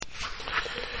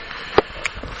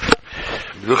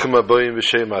Bruchim aboyim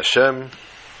b'shem Hashem,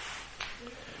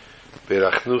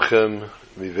 berachnuchem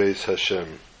miveis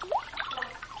Hashem.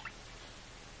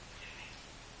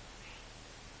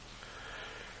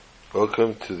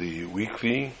 Welcome to the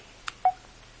weekly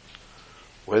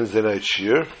Wednesday night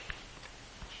shir.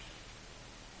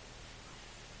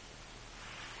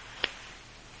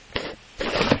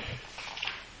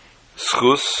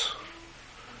 Schus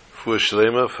for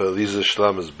Shlema for Eliza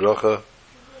Shlama's bracha.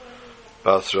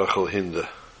 Bas Rachel Hinda.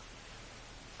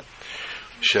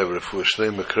 Shev Refuah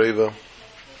Shlema Kreva,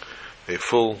 a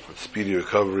full, speedy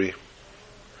recovery,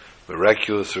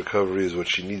 miraculous recovery is what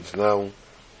she needs now.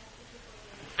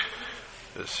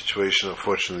 The situation,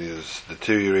 unfortunately, is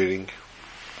deteriorating,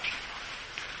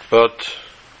 but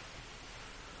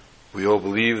we all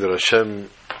believe that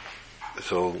Hashem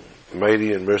is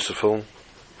almighty and merciful,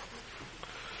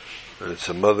 and it's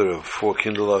a mother of 4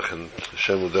 kinderlach, and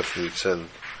Hashem will definitely send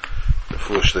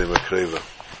Refuah Shlema Kreva.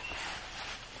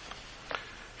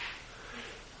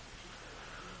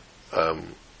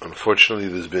 Unfortunately,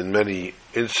 there's been many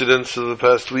incidents of the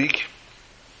past week.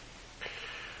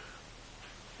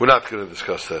 We're not going to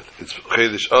discuss that. It's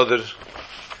Chedesh Adar.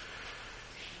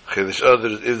 Chedesh Adar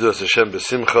is Ivdas Hashem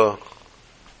B'Simcha.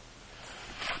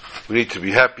 We need to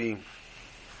be happy.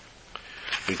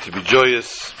 We need to be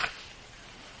joyous.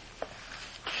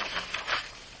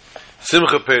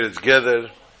 Simcha Peretz Geder.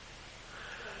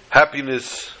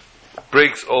 Happiness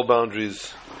breaks all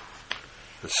boundaries.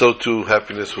 And so too,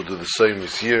 happiness will do the same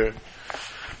this year.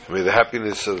 May the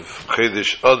happiness of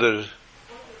Chedesh Adar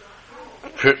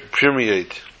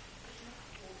permeate,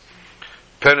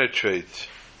 penetrate,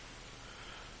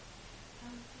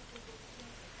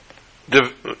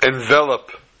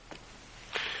 envelop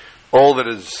all that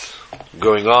is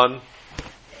going on,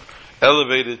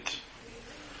 elevate it,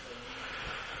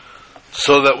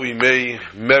 so that we may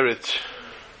merit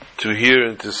to hear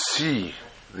and to see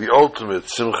the ultimate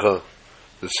simcha,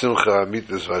 the simcha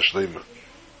amitis v'ashlema,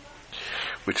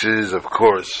 which is, of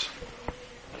course,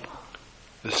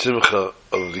 the simcha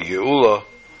of the Geula,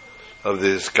 of the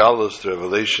Isgalus, the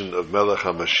revelation of Melech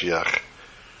HaMashiach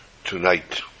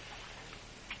tonight.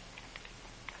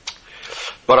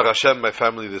 Baruch Hashem, my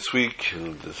family this week,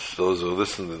 and those who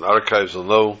listen in archives will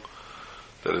know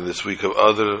that in this week of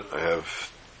Adar, I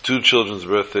have 2 children's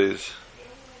birthdays,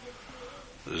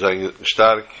 Zayin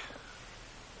Stark,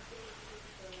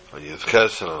 on Yud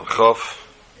Ches and on Chof.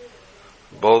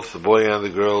 Both the boy and the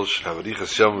girl should have a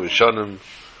Riches Yom Vishanim,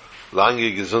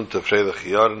 lange gesunte freiliche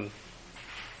Jahren.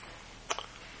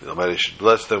 The Almighty should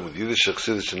bless them with Yiddish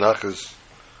Chassidische Nachas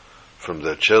from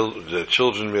their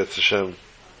children, Mitzvah Hashem.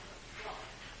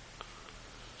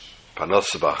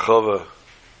 Panos Ba'achova,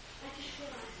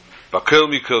 Bakel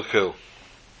Mikol Kel.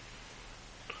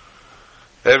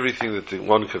 Everything that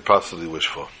one could possibly wish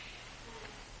for.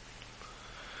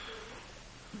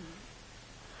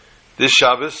 This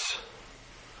Shabbos,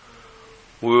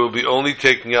 we will be only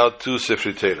taking out 2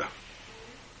 Sifrei Torah.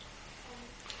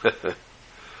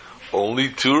 Only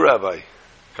 2, Rabbi.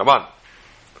 Come on.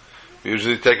 We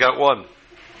usually take out 1.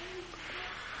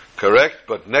 Correct?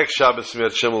 But next Shabbos, Mitzvah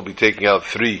Hashem will be taking out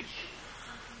 3.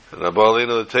 And Rabbi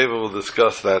Aleinu the Teva will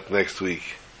discuss that next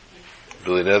week.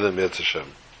 B'li Neder Mitzvah Hashem.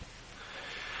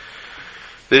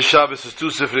 This Shabbos is 2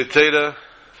 Sifrei Torah,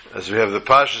 as we have the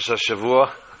Parshas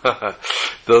HaShavua.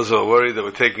 Those who are worried that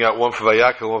we're taking out 1 for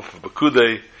Vayakel, 1 for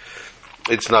Pekudei,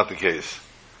 it's not the case.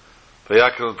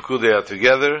 Vayakel and Pekudei are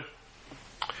together.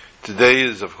 Today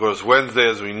is, of course, Wednesday,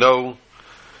 as we know.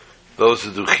 Those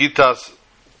who do Chitas,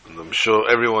 and I'm sure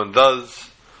everyone does,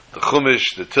 the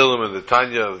Chumash, the Tillim, and the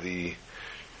Tanya of the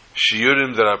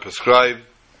Shiurim that are prescribed.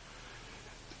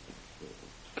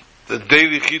 The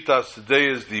daily Chitas today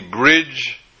is the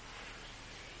bridge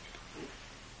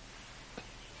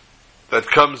that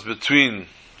comes between,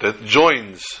 that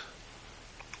joins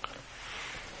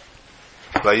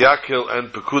Vayakel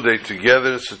and Pekudei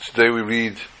together. So today we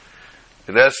read,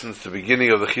 in essence, the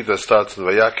beginning of the Chita starts in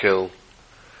Vayakel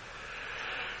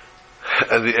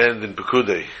and the end in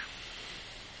Pekudei.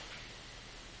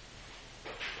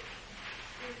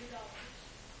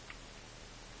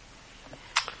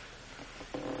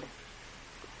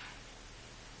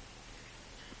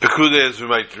 Pekudei, as we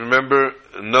might remember,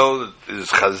 know that is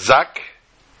Chazak,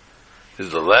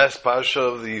 is the last parsha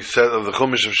of the set of the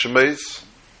Chumash of Shemais.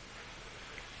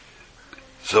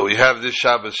 So we have this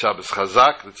Shabbos, Shabbos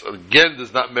Chazak, that again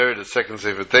does not merit a second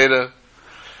Sefer Torah,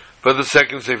 but the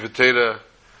second Sefer Torah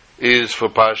is for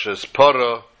Parshas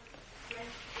Parah,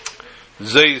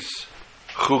 Zeis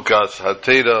Chukas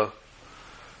HaTorah.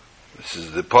 This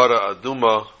is the Parah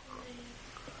Aduma,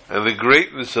 And the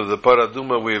greatness of the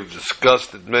Paraduma, we have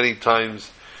discussed it many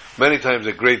times many times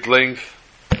at great length,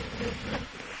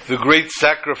 the great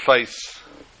sacrifice,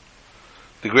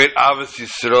 the great Avos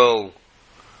Yisrael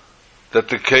that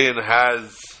the Kohen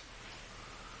has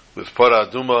with Parah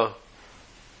Aduma,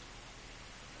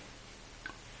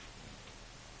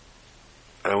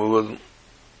 and we will,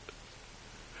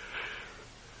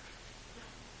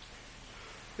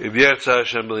 if Yirtzeh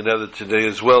Hashem B'Lineder today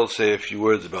as well, say a few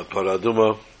words about Parah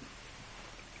Aduma.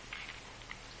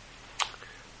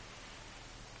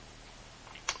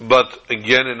 But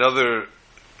again, another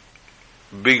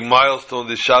big milestone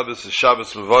this Shabbos is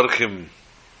Shabbos Mevarchim,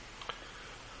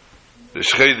 the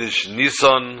Chodesh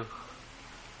Nisan,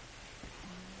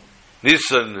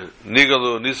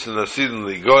 Nigalu, Nisan Hasidin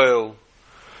Ligoel.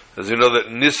 As you know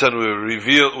that Nisan we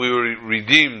were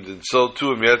redeemed, and so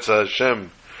too in Yirtzeh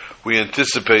Hashem we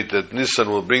anticipate that Nisan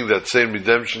will bring that same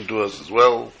redemption to us as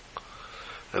well.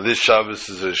 And this Shabbos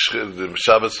is the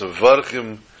Shabbos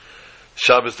Mevarchim,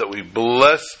 Shabbos that we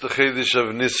bless the Chodesh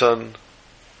of Nisan,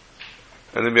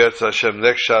 and in Yirtzeh Hashem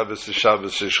next Shabbos is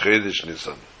Shabbos Chodesh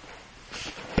Nisan,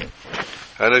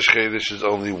 and Chodesh is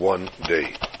only one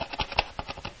day.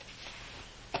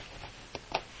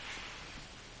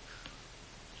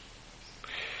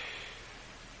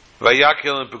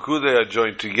 Vayakel and Pekudei are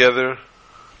joined together,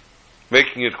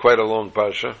 making it quite a long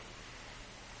parsha.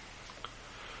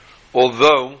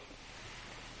 Although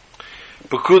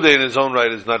Pekudei in his own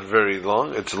right is not very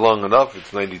long, it's long enough,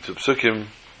 it's 92 psukim.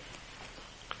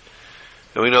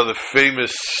 And we know the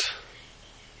famous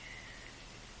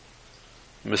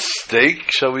mistake,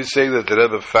 shall we say, that the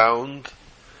Rebbe found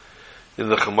in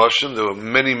the Chumashim. There were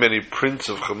many, many prints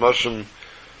of Chumashim,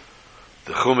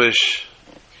 the Chumash,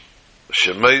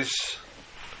 Shemais,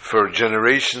 for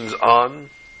generations on.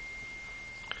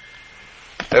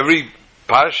 Every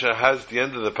Parsha has, at the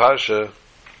end of the Parsha,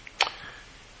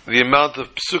 the amount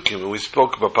of psukim, and we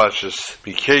spoke about Parshas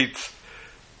Miketz,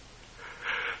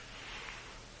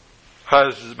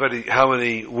 has how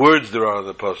many words there are in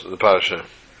the Parsha.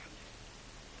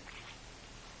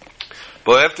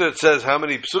 But after it says how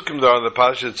many psukim there are in the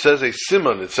Parsha, it says a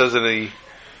simon, it says in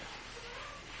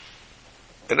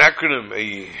an acronym,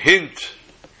 a hint,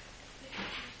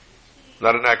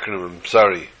 not an acronym, I'm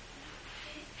sorry,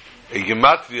 a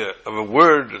gematria of a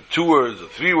word, 2 words, or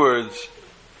 3 words,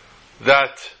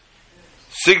 that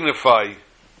signify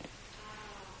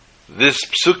this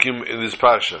psukim in this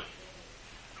parsha.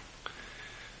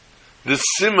 The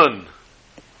simon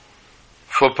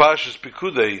for Parshas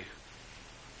Pekudei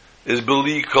is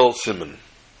Beli Kol Simon.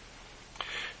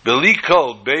 Beli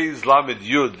Kol, Beis Lamed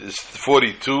Yud is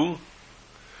 42,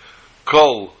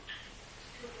 Kol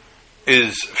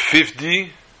is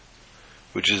 50,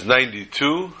 which is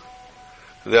 92.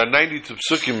 There are 92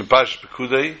 psukim in Parshas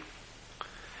Pekudei,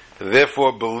 and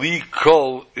therefore Beli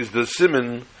Kol is the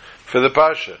simon for the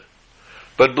parsha.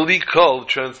 But Beli Kol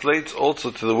translates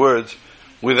also to the words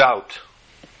without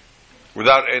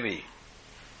any.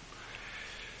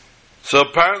 So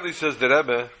apparently, says the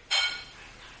Rebbe,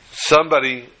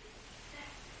 somebody,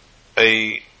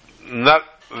 a not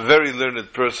very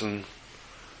learned person,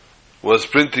 was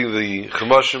printing the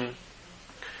Chumashim,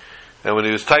 and when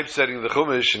he was typesetting the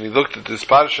Chumash and he looked at this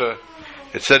parsha,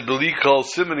 it said Beli Kol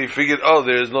Simon. He figured, oh,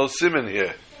 there is no simon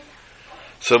here.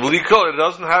 So Beli Kol, it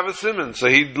doesn't have a simon. So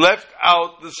he left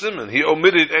out the simon. He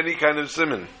omitted any kind of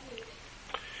simon.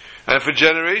 And for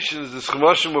generations, the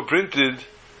Chumashim were printed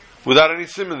without any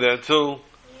simon there until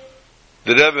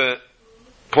the Rebbe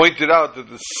pointed out that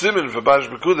the simon for Parshas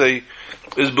Pekudei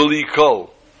is Beli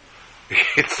Kol.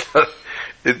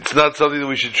 It's not something that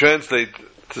we should translate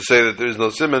to say that there is no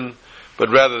simon, but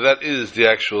rather that is the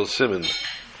actual simon.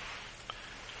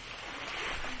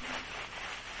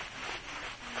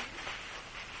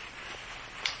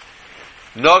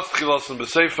 Not tchilasan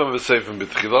b'seifim, v'seifim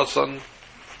b'tchilasan.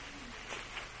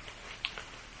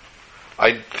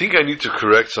 I think I need to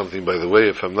correct something, by the way,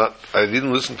 if I'm not, I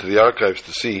didn't listen to the archives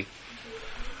to see,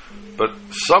 but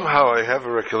somehow I have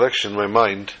a recollection in my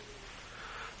mind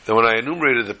that when I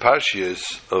enumerated the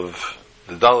parshiyas of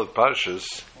the Dalet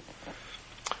Parshas,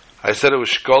 I said it was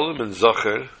Shkolim and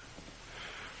Zocher,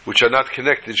 which are not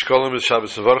connected. Shkolim is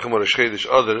Shabbos Mevarchim or Chodesh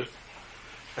Adar,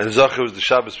 and Zocher was the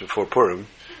Shabbos before Purim.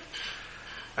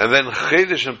 And then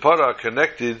Chodesh and Parah are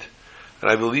connected,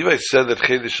 and I believe I said that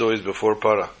Chodesh is always before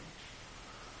Parah,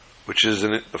 which is,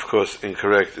 of course,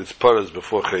 incorrect. It's Parah is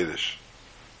before Chodesh.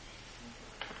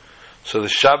 So the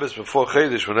Shabbos before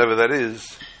Chodesh, whenever that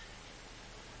is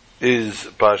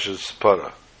Parshas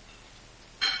Parah.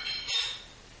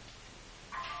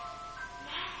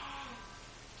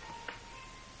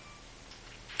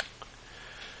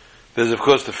 There's, of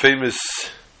course, the famous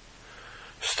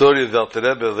story of the Alter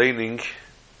Rebbe learning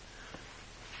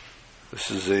This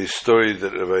is a story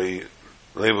that Rabbi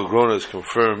Leibel Grona has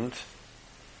confirmed.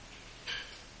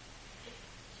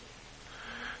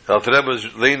 The Alter Rebbe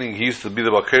was leaning, he used to be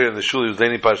the Bakari in the shul, he was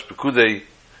leaning Pash Pekudei,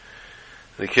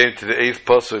 and he came to the 8th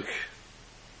Pasuk.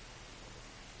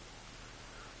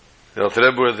 The Alter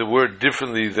Rebbe read the word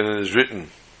differently than it is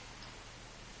written.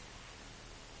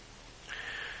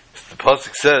 The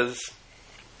Pasuk says,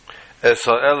 Es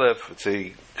ha'elef, it's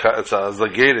a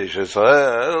Azlagedish, Es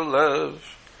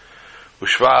ha'elef,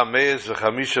 Ushva ha'meis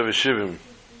v'chamisha v'shivim.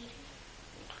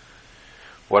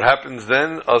 What happens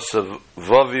then? Asav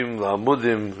vavim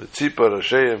la'amudim v'tzipa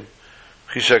rasheim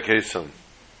chisha kesam.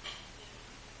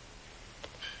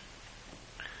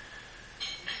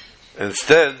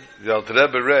 Instead, the Alter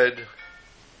Rebbe read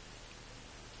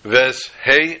Ves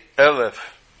Hey Elef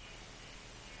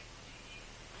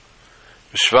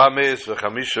V'shva meis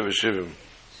v'chamisha v'shivim.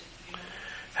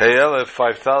 Hey Elef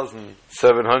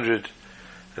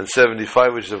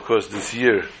 5,775, which is of course this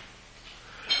year.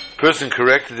 Person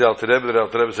corrected the Alter Rebbe. The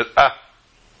Alter Rebbe said,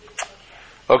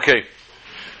 okay,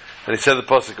 and he said the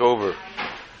pasuk over.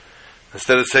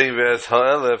 Instead of saying Ves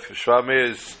Ha'elef Shva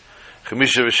Meis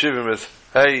Chamisha V'Shivim, as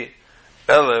Hey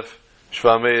Elef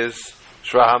Shva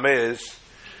HaMeis,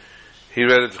 he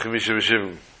read it to Chamisha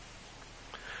V'Shivim.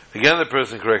 Again the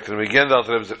person corrected him. Again the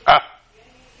Alter Rebbe said,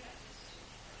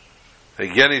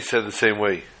 Again he said the same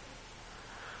way.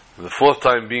 And the 4th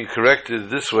time being corrected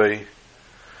this way,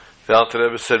 the Alter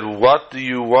Rebbe said, what do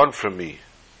you want from me?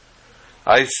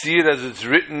 I see it as it's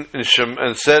written in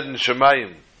and said in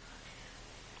Shemayim.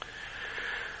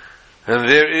 And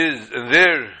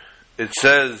there it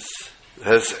says,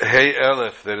 has Hey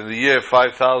Elef, that in the year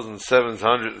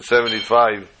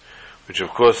 5,775, which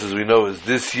of course as we know is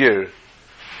this year,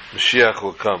 Mashiach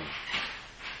will come.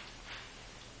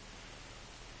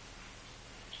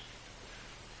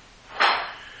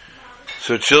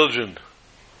 So children,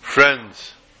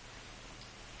 friends,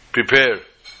 prepare,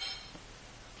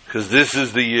 because this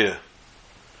is the year,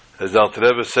 as Alter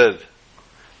Rebbe said,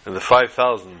 in the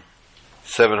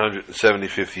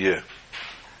 5,775th year.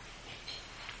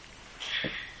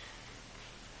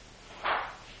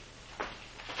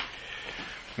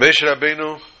 Moshe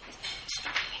Rabbeinu,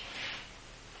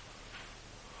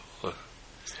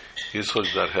 Yisroel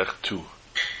Zarhech 2.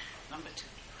 Number 2.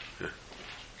 Yeah.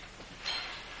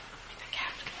 The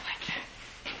capital like that.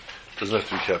 Doesn't have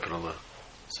to be capital now.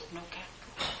 So no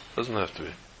capital. Doesn't have to be.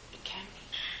 It can be.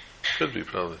 Could be,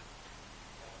 probably.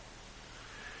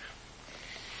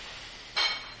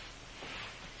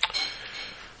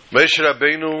 Moshe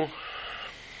Rabbeinu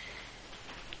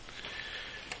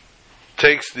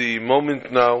takes the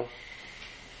moment now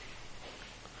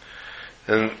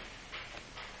and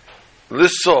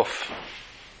lists off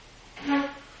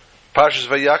Parshas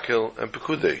Vayakel and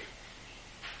Pekudei.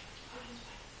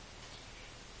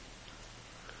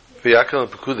 Vayakel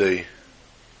and Pekudei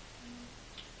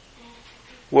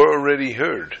were already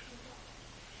heard.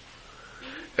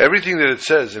 Everything that it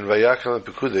says in Vayakel and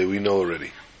Pekudei we know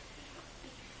already.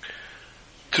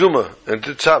 Truma and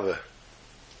Tetzaveh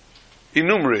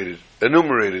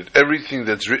enumerated everything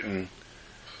that's written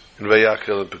in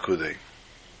Vayakel and Pekudei.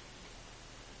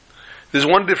 There's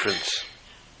one difference.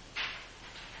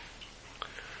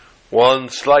 One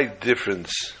slight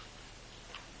difference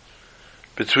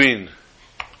between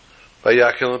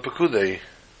Vayakel and Pekudei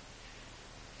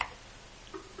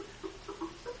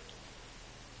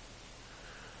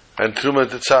and Truma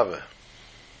and Tetzaveh.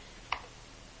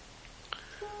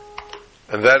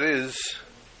 And that is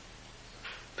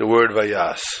the word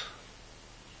Vayas.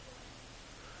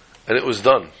 And it was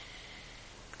done.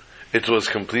 It was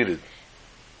completed.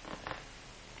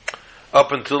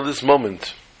 Up until this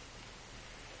moment,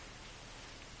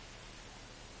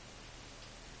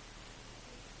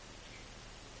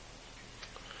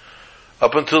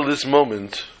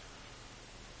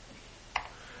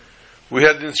 we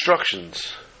had the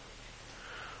instructions.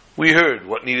 We heard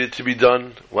what needed to be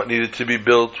done, what needed to be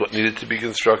built, what needed to be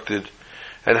constructed,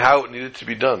 and how it needed to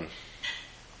be done.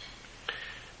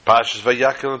 Parshas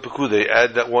Vayakel and Pekudei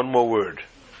add that one more word.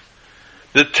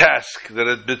 The task that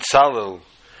had B'Tzalel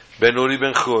ben Uri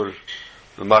ben Chur,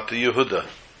 the Mata Yehuda,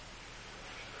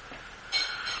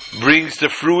 brings to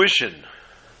fruition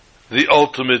the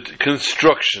ultimate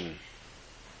construction.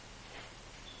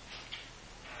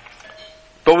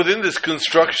 But within this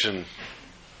construction,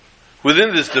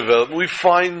 within this development, we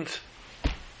find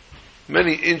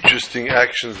many interesting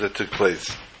actions that took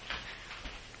place.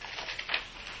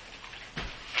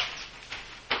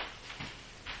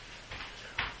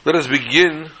 Let us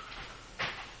begin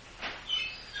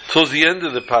towards the end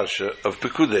of the Parsha of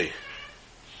Pekudei.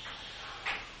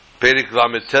 Perek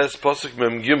Lamed Tes, Pasuk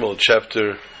Mem Gimel,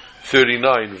 chapter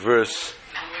 39, verse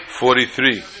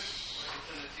 43.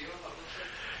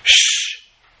 Shh.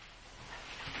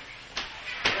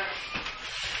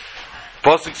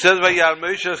 Pasuk says, "Vayar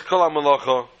Moshe es kol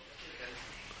hamalacha,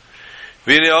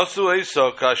 v'nei asu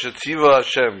Esau kasher tziva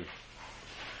Hashem,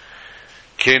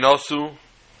 kein asu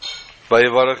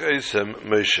vayivarach Esem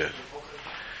Moshe."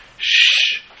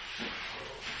 Shh.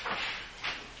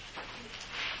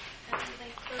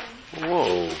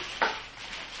 Whoa.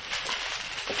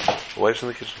 Wife's in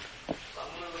the kitchen.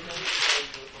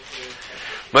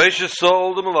 Moshe saw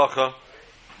all the malacha.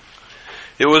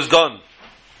 It was done.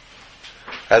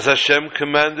 As Hashem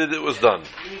commanded, it was done.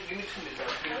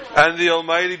 And the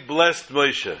Almighty blessed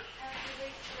Moshe.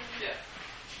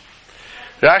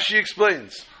 Rashi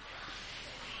explains,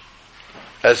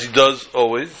 as he does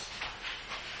always,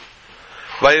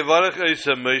 Vayivarach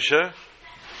Esem Moshe.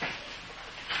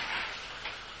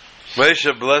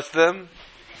 Moshe blessed them.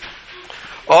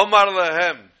 Omar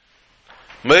lahem.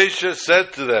 Moshe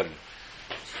said to them,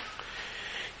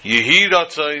 Yehi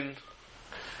Ratzain.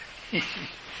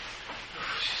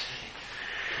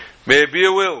 May it be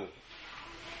a will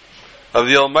of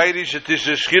the Almighty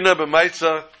Shetisha Shechina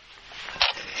b'Maitza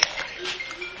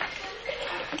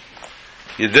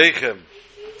Yedeichem,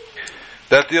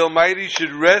 that the Almighty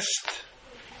should rest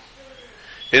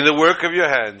in the work of your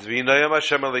hands. V'hinayam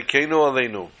Hashem Alekeinu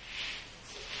Aleinu.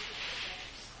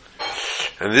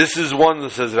 And this is one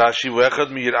that says Rashi,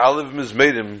 V'echad mi Yir'alev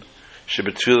mizmeidim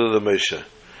shebetfilah l'Moshe.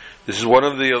 This is one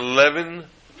of the 11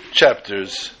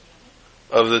 chapters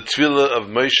of the Tefillah of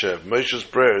Moshe, Moshe's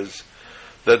prayers,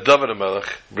 that David HaMelech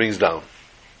brings down.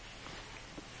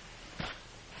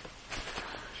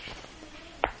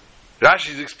 Rashi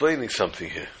is explaining something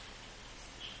here.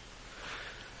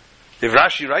 If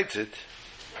Rashi writes it,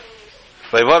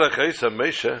 Vayivarach Esem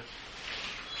Moshe,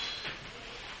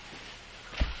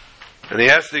 and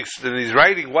he's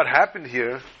writing what happened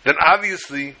here, then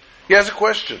obviously he has a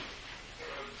question.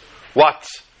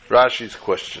 What's Rashi's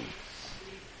question?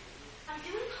 I'm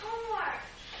doing homework.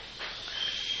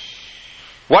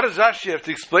 What does Rashi have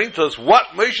to explain to us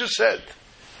what Moshe said?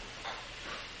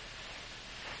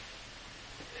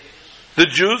 The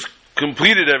Jews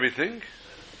completed everything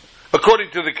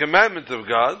according to the commandment of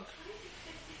God.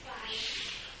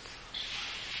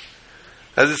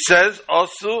 As it says,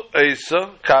 Asu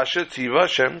Esa Kasha Tiva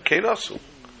Hashem Kein Asu.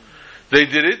 They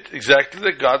did it exactly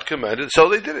like God commanded, so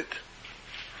they did it.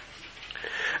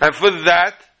 And for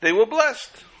that, they were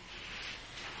blessed.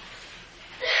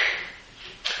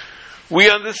 We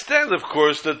understand, of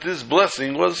course, that this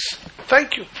blessing was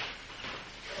thank you.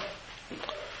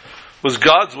 Was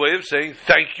God's way of saying,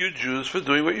 thank you, Jews, for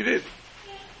doing what you did.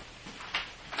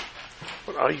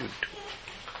 What are you doing?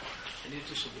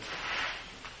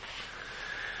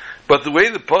 But the way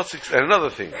the pasuk, and another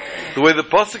thing, the way the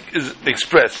pasuk is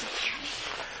expressed,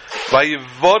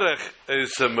 Vayivorech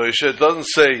Esem Moshe, it doesn't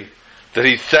say that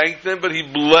he thanked them, but he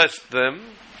blessed them.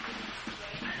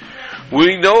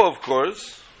 We know, of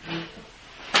course,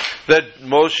 that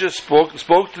Moshe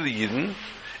spoke to the Yidden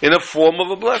in a form of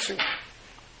a blessing.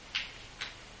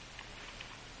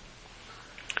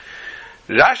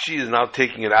 Rashi is now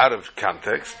taking it out of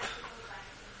context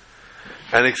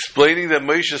and explaining that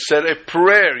Moshe said a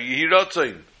prayer, Yehi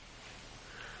Ratzain.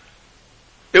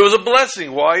 It was a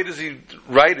blessing. Why does he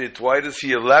write it? Why does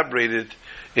he elaborate it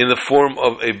in the form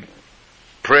of a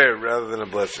prayer rather than a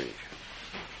blessing?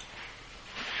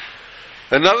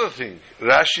 Another thing,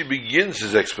 Rashi begins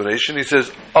his explanation. He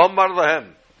says, Amar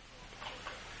lahem.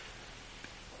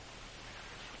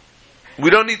 We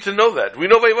don't need to know that. We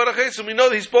know Vayivarach Esem. We know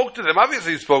that he spoke to them.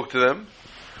 Obviously he spoke to them.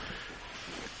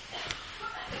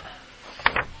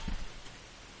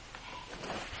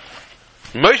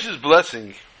 Moshe's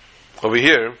blessing over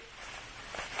here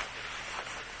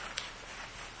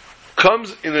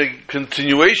comes in a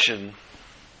continuation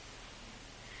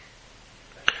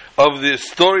of the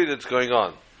story that's going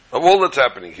on, of all that's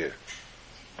happening here.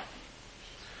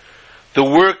 The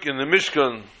work in the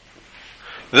Mishkan,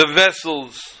 the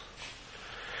vessels,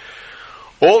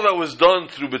 all that was done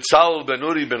through Betzalel ben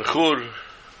Uri ben Chur.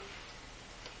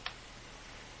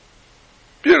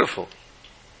 Beautiful.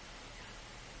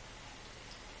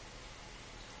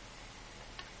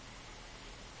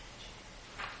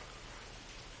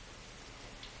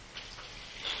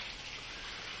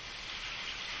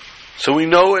 So we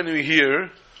know and we hear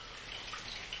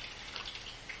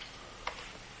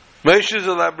Moshe's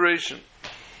elaboration.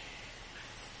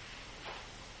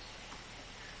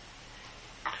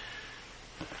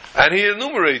 And he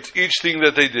enumerates each thing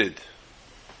that they did.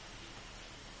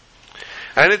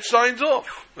 And it signs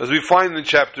off, as we find in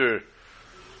chapter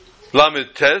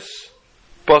Lamed Tes,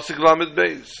 Pasuk Lamed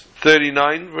Beis,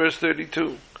 39, verse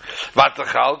 32.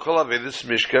 Vatachal kol avedis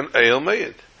mishkan eil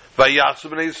meyed. Vayasu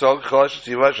b'nei Yisrael kol asher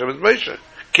tziva Hashem et Moshe.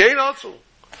 Kain also.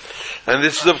 And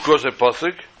this is of course a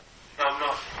Pasuk.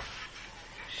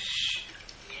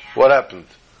 What happened?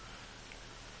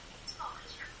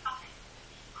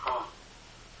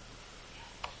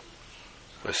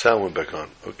 My sound went back on.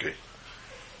 Okay.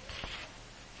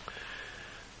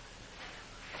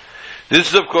 This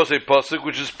is of course a pasuk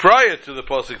which is prior to the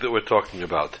pasuk that we're talking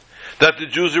about. That the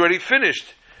Jews already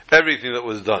finished everything that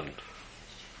was done.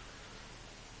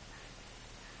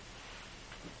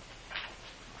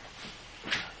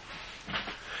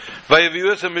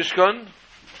 Vayaviu es Mishkan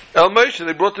el Moshe.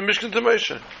 They brought the Mishkan to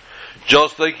Moshe.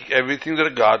 Just like everything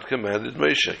that God commanded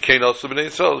Moshe. Kain also b'nei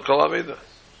Yisrael kol aveda.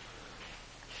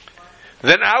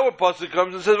 Then our pasuk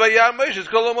comes and says, "Vayam Moshe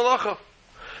kol malacha."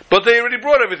 But they already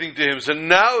brought everything to him. So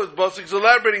now the pasuk is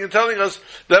elaborating and telling us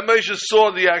that Moshe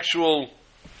saw the actual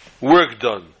work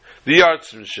done, the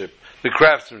artsmanship, the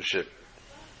craftsmanship,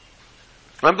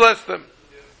 and blessed them.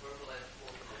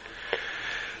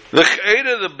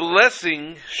 The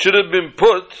blessing should have been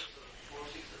put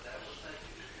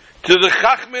to the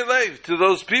Chachmei Lev, to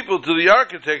those people, to the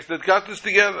architects that got this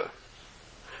together,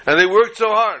 and they worked so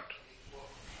hard.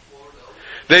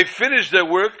 They finished their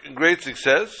work in great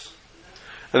success,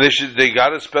 and they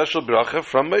got a special bracha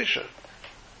from Moshe.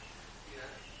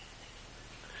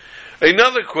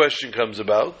 Another question comes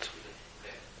about.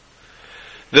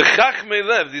 The Chachmei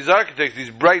Lev, these architects,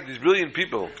 these bright, these brilliant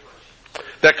people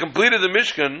that completed the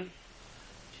Mishkan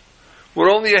were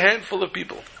only a handful of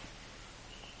people.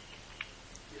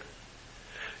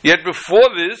 Yet before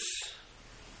this,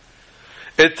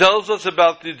 it tells us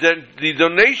about the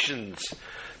donations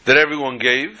that everyone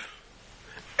gave.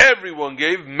 Everyone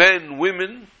gave, men,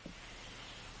 women.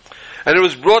 And it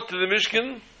was brought to the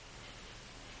Mishkan.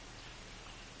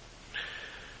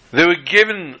 They were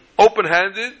given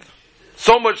open-handed,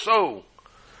 so much so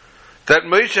that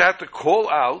Moshe had to call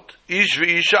out, Ish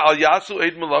v'isha al yasu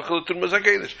eid malacha l'turmas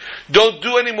hakedesh. Don't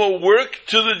do any more work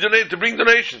to bring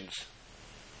donations.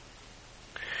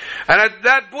 And at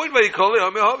that point, Vayikol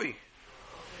Hamehavi.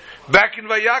 Back in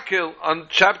Vayakil, on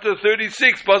chapter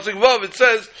 36, Pasuk Vav, it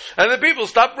says, and the people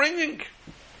stopped bringing.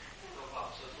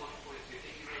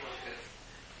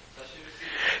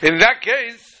 In that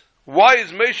case, why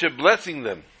is Moshe blessing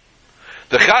them?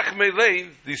 The Chachmei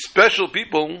Lev, these special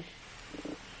people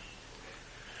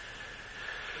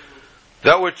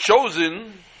that were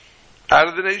chosen out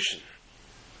of the nation.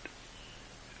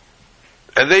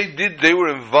 And they were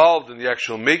involved in the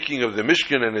actual making of the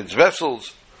Mishkan and its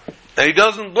vessels. And he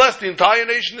doesn't bless the entire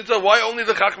nation itself. Why only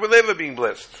the Chachmei Lev are being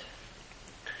blessed?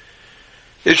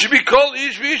 It should be called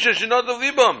Ish v'isha shenad of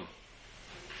libam,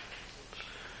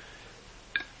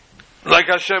 like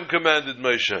Hashem commanded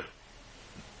Moshe.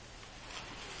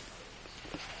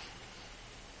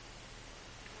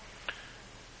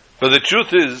 But the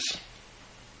truth is,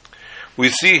 we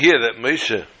see here that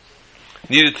Moshe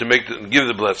needed to give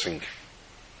the blessing,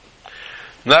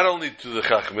 not only to the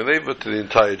Chachmei Lev, but to the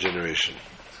entire generation,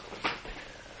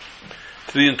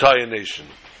 to the entire nation.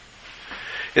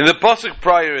 In the pasuk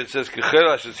prior, it says, "K'cher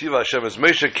asher tziva Hashem es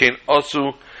Moshe kein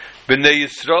asu b'nei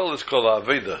Yisrael es kol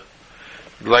ha'aveda."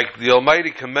 Like the Almighty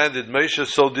commanded Moshe,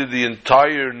 so did the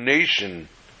entire nation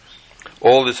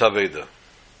all this Haveda.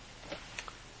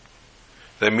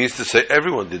 That means to say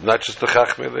everyone did, not just the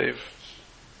Chachmei Lev.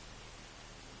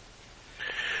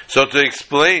 So to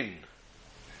explain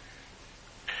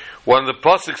what the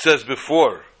pasuk says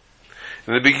before,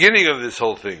 in the beginning of this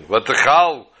whole thing,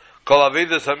 Vatachal kol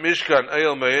avedas hamishkan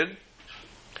eil meid,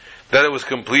 that it was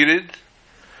completed.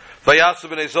 Vayasu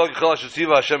b'nei Yisrael kol asher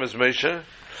tziva Hashem es Moshe,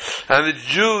 and the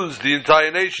Jews, the entire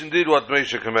nation, did what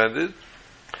Moshe commanded.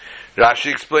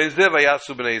 Rashi explains there,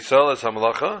 Vayasu b'nei Yisrael es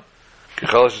hamalacha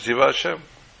kol asher tziva Hashem.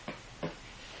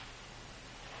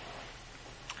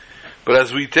 But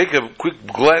as we take a quick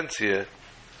glance here,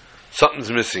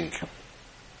 something's missing.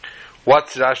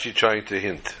 What's Rashi trying to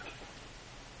hint?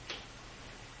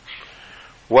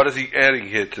 What is he adding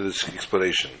here to this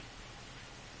explanation?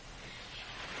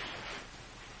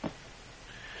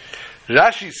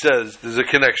 Rashi says there's a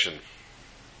connection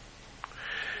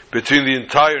between the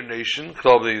entire nation,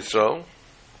 Klal Bnei Yisrael,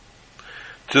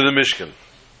 to the Mishkan.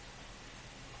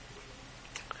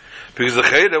 Because the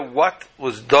Chayda, what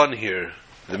was done here,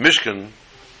 the Mishkan,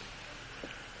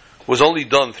 was only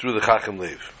done through the Chachmei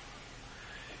Lev.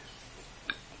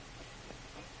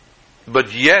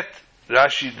 But yet,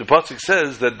 Rashi, the pasuk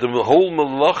says that the whole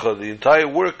malacha, the entire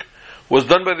work, was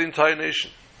done by the entire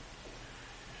nation.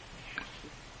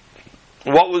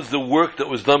 what was the work that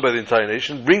was done by the entire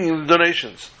nation? Bringing the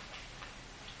donations.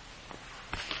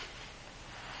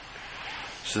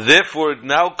 So therefore it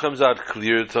now comes out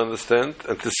clear to understand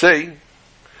and to say,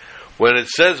 when it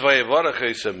says Vayevarach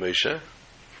Esav Moshe,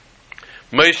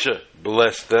 Moshe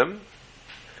blessed them,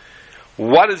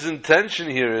 what his intention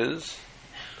here is,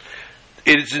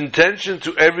 its intention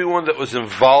to everyone that was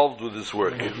involved with this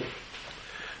work.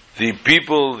 The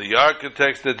people, the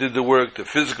architects that did the work, the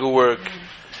physical work,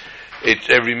 it's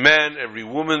every man, every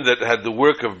woman that had the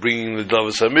work of bringing the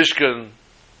Davos HaMishkan.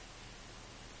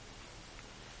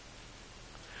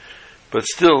 But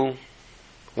still,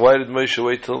 why did Moshe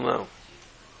wait till now?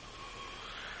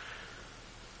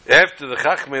 After the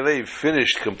Chachmei Lev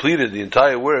completed the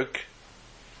entire work,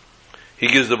 he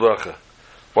gives the bracha.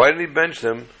 Why didn't he bench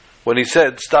them when he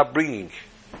said, stop bringing?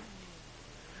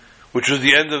 Which was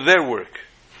the end of their work.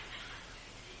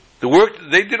 The work,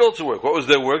 they did also work. What was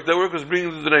their work? Their work was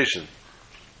bringing the donation.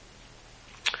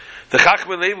 The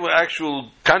Chachmei Lev were actual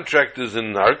contractors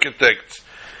and architects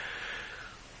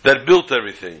that built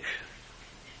everything.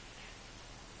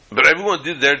 But everyone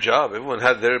did their job. Everyone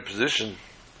had their position.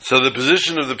 So the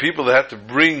position of the people that had to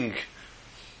bring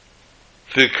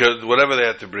whatever they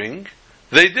had to bring,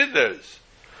 they did theirs.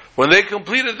 When they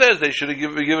completed theirs, they should have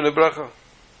been given a bracha.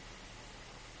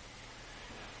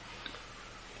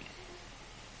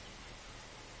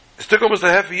 It took almost a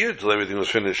half a year till everything was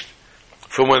finished,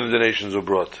 from when the donations were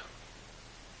brought.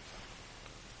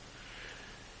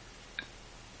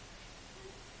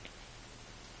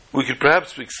 We could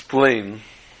perhaps explain.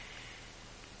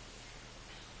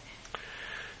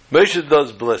 Moshe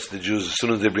does bless the Jews as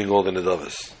soon as they bring all the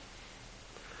nedavos,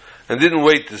 and didn't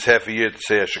wait this half a year to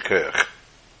say Ashakayach.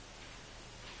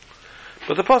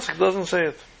 But the pasuk doesn't say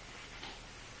it.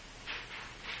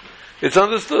 It's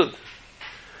understood.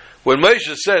 When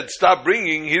Moshe said, stop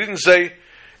bringing, he didn't say,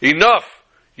 enough,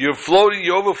 you're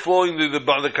overflowing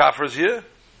the kaffers here.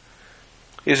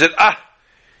 He said,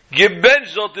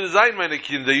 gebench sollte sein, meine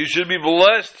Kinder, you should be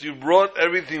blessed, you brought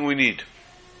everything we need.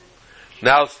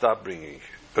 Now stop bringing.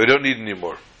 We don't need any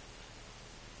more.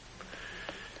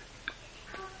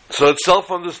 So it's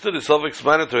self-understood, it's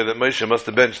self-explanatory that Moshe must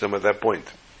have benched them at that point.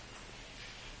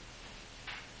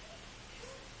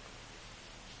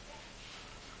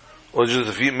 Or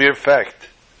just a mere fact,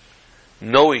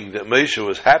 knowing that Moshe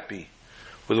was happy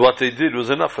with what they did was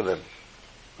enough for them.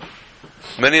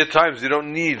 Many a times you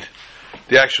don't need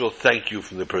the actual thank you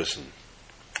from the person.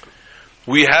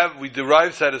 We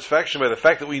derive satisfaction by the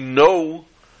fact that we know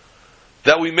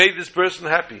that we made this person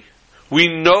happy. We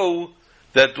know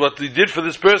that what we did for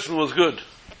this person was good.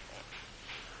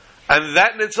 And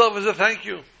that in itself is a thank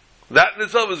you. That in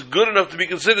itself is good enough to be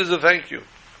considered as a thank you.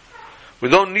 We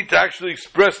don't need to actually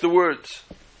express the words.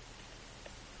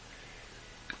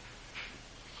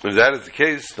 If that is the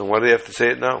case, then why do they have to say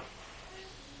it now?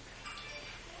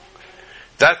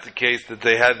 That's the case, that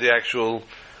they had the actual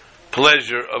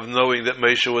pleasure of knowing that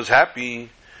Moshe was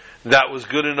happy. That was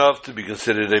good enough to be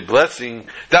considered a blessing.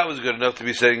 That was good enough to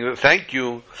be saying thank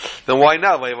you. Then why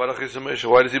now? Why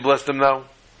does he bless them now?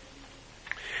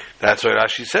 That's why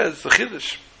Rashi says the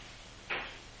Chiddush.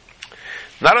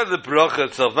 Not of the bracha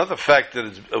itself, not the fact that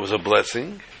it was a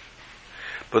blessing,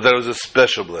 but that it was a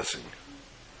special blessing.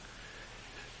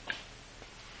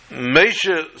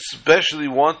 Moshe especially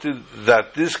wanted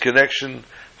that this connection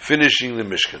finishing the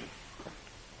Mishkan.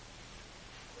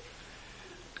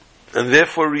 And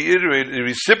therefore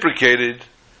reciprocated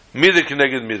Midah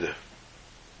Keneged Midah.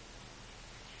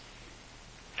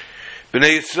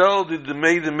 Bnei Yisrael did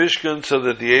made the Mishkan so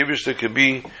that the Eibishter could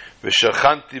be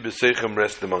V'shachanti b'seichem,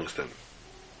 rest amongst them.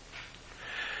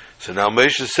 So now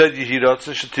Moshe said,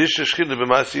 Yehiratzin shetisha shchina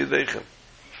b'masi yadeichem.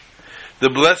 The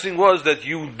blessing was that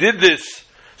you did this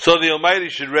so the Almighty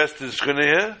should rest His shchina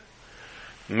here.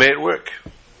 May it work.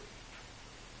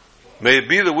 May it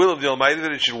be the will of the Almighty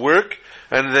that it should work,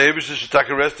 and the Eibishter should take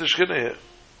a rest His shchina here.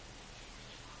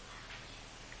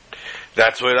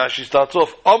 That's why Rashi starts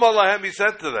off. Omar lahem, he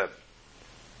said to them.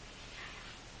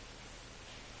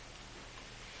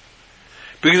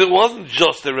 Because it wasn't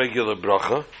just a regular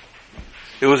bracha,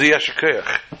 it was a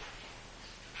yashakayach.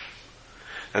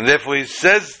 And therefore he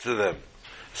says to them,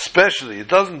 especially, it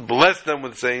doesn't bless them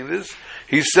with saying this,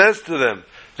 he says to them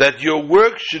that your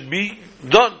work should be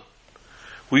done.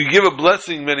 We give a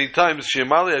blessing many times,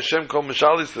 Shemali Hashem kol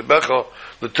mishalis lebecha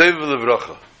l'tov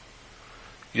v'levracha.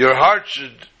 Your heart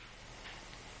should,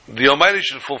 the Almighty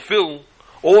should fulfill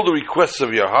all the requests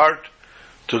of your heart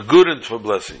to good and for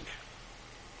blessing.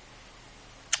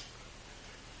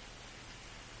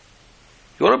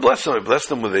 You want to bless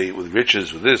them with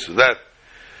riches, with this, with that.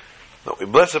 No, we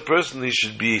bless a person, he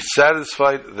should be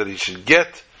satisfied that he should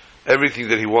get everything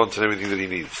that he wants and everything that he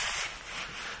needs.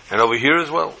 And over here as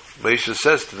well, Moshe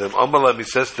says to them, Amalami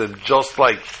says to them, just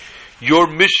like your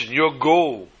mission, your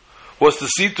goal was to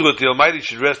see to it the Almighty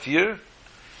should rest here,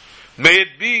 may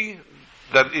it be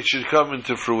that it should come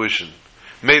into fruition.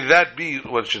 May that be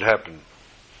what should happen.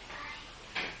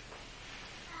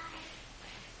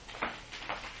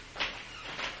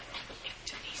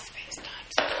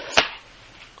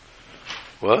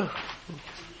 What?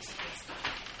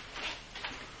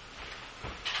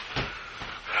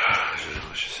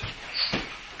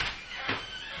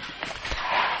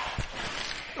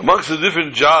 Amongst the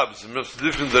different jobs, amongst the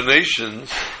different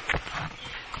donations,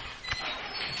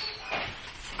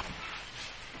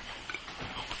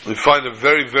 we find a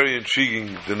very, very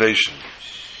intriguing donation.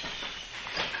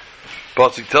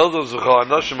 Pasuk tells us, "V'chol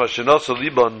hanoshim asher nasa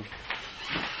liban,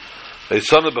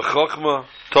 eisana b'chokma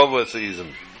tovu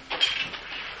esaizim."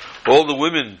 All the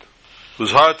women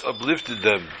whose hearts uplifted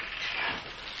them,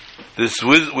 this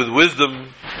with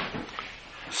wisdom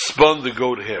spun the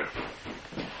goat hair.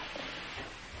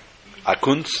 A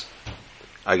kunst,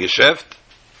 a geschäft,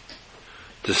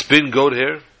 to spin goat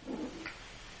hair.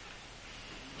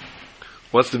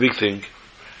 What's the big thing?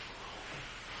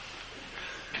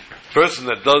 Person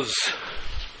that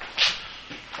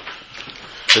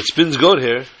spins goat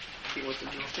hair.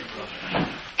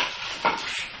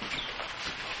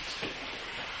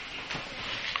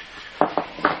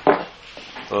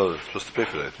 Oh, they're supposed to pay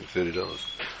for that. I think $30.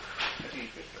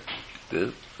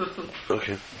 Did?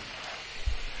 Okay.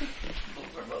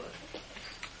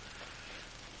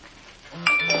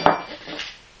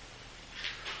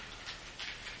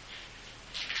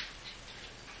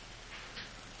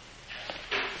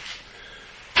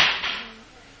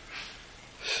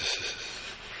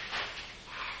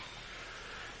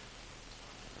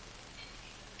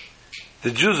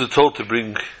 The Jews are told to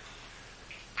bring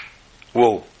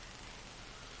wool.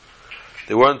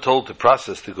 They weren't told to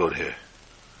process the goat hair.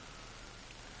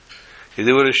 If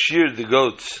they would have sheared the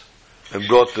goats and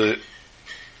brought the...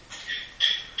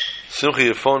 Simcha,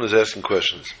 your phone is asking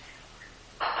questions.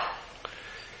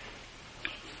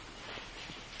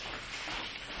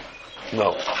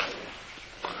 No.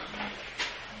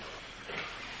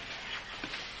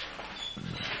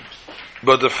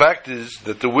 But the fact is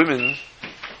that the women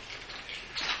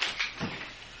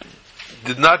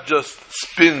did not just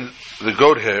spin the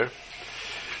goat hair,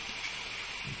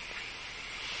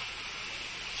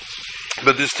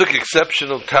 but this took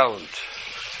exceptional talent.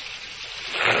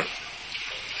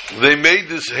 They made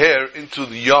this hair into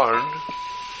the yarn,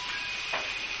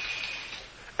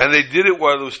 and they did it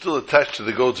while it was still attached to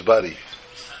the goat's body.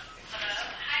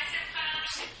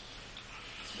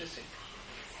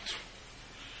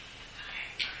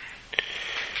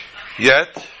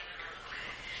 Yet,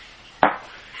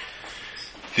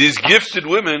 these gifted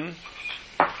women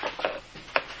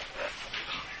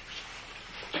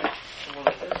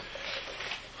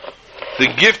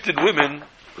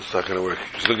it's not going to work.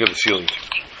 Just look at the ceiling.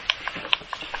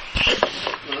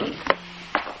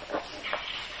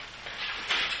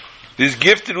 These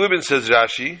gifted women, says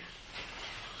Rashi,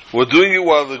 were doing it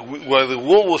while the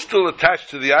wool was still attached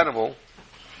to the animal.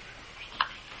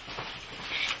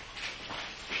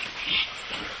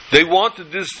 They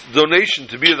wanted this donation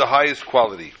to be of the highest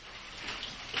quality.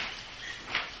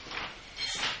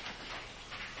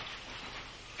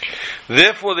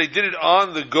 Therefore, they did it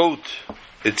on the goat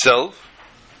itself,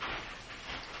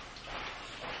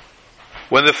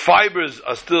 when the fibers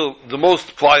are still the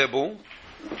most pliable,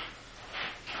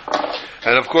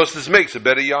 and of course this makes a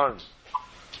better yarn.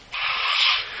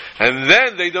 And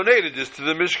then they donated this to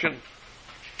the Mishkan.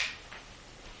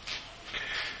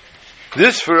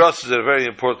 This for us is a very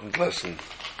important lesson.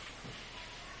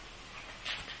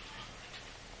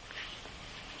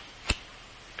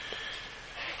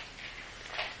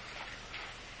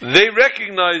 They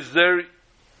recognize their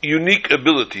unique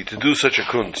ability to do such a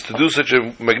kunst, to do such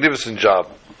a magnificent job.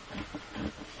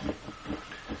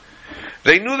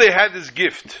 They knew they had this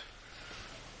gift,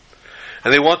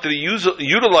 and they wanted to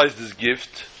utilize this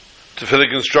gift for the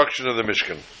construction of the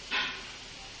Mishkan.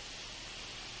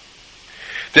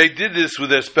 They did this with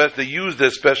they used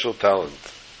their special talent.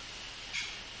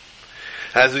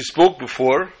 As we spoke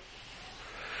before,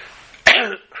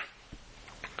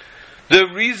 the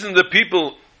reason the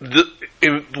people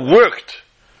worked,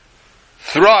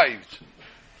 thrived,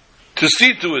 to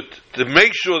see to it, to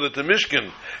make sure that the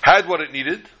Mishkan had what it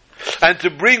needed, and to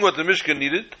bring what the Mishkan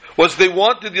needed, was they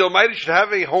wanted the Almighty should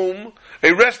have a home,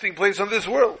 a resting place on this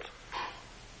world.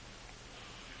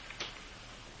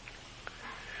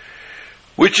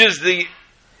 Which is the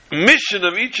mission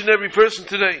of each and every person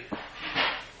today.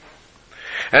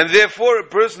 And therefore a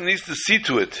person needs to see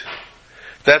to it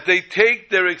that they take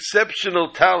their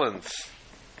exceptional talents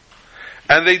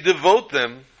and they devote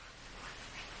them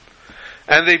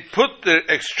and they put their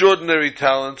extraordinary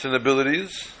talents and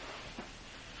abilities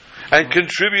and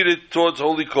contribute it towards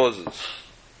holy causes.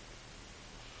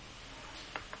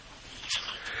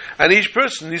 And each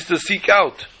person needs to seek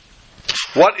out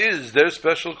what is their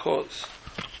special cause.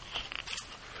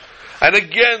 And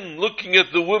again, looking at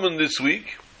the women this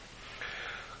week,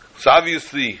 it's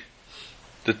obviously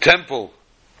the temple,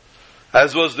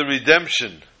 as was the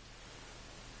redemption,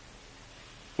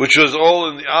 which was all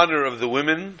in the honor of the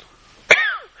women.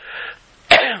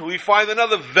 We find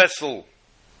another vessel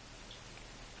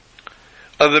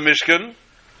of the Mishkan,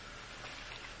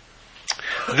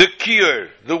 the kior,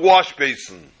 the wash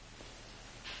basin.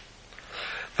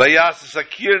 Vayasas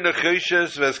akir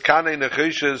necheshes veskane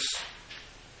necheshes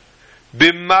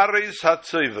bimaris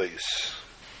hatzoyves.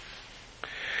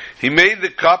 He made the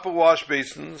copper wash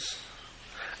basins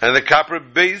and the copper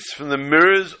base from the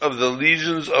mirrors of the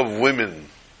legions of women.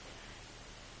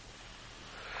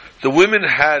 The women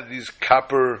had these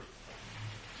copper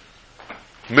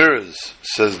mirrors,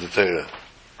 says the Torah.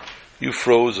 You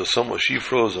froze, or someone, she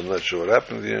froze, I'm not sure what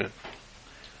happened here.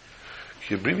 Can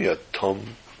you bring me a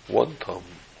tom? One tom.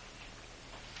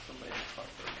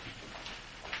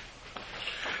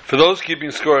 For those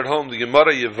keeping score at home, the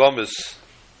Gemara Yevamis,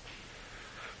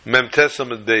 Mem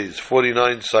Tesamid Beis,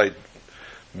 49 side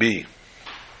B.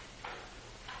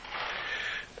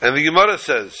 And the Gemara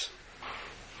says,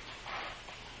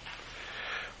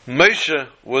 Moshe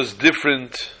was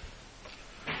different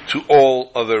to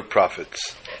all other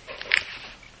prophets.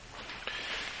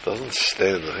 Doesn't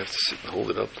stand, I have to sit and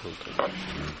hold it up.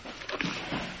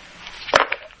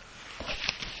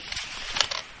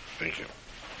 Thank you.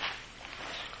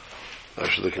 I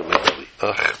should look at my belly.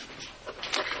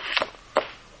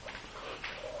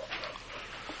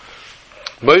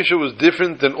 Moshe was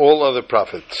different than all other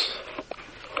prophets.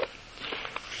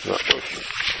 Not working.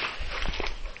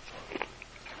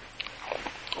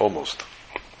 Almost.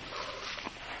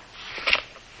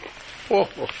 Oh.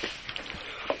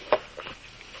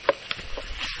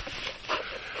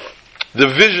 The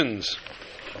visions,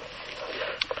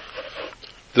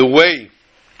 the way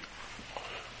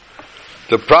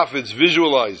the prophets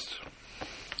visualized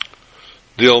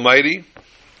the Almighty,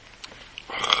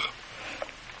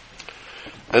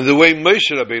 and the way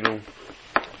Moshe Rabbeinu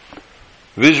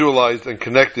visualized and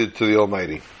connected to the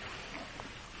Almighty.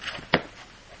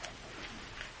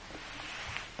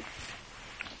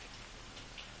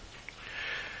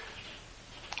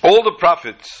 All the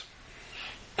prophets,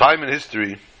 time in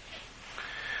history,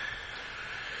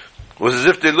 was as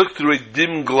if they looked through a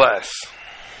dim glass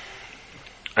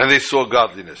and they saw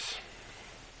godliness.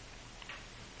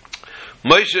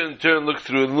 Moshe in turn looked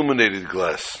through an illuminated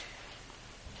glass.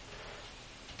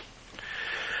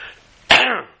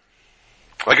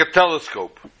 Like a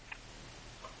telescope.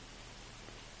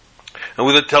 And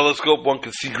with a telescope one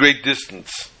can see great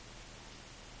distance.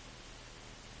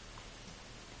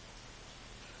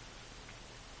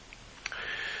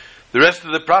 The rest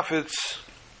of the prophets,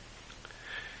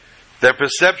 their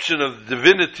perception of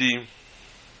divinity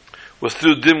was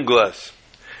through dim glass,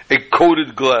 a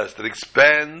coated glass that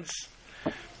expands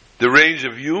the range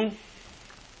of view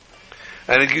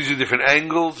and it gives you different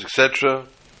angles, etc.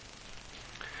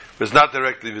 But it's not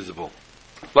directly visible,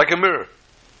 like a mirror.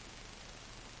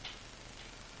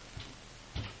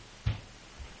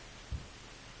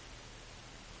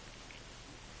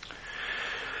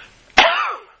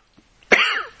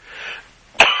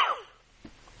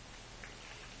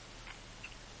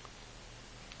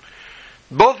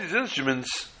 Both these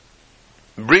instruments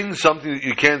bring something that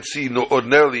you can't see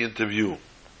ordinarily into view.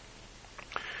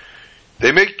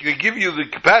 They give you the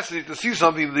capacity to see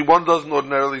something that one doesn't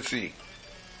ordinarily see.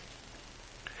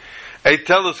 A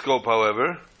telescope,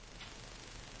 however,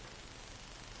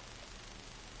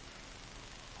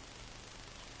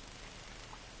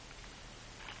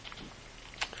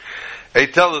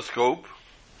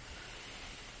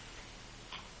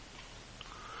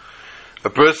 a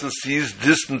person sees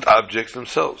distant objects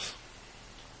themselves.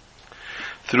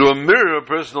 Through a mirror, a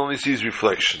person only sees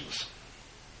reflections.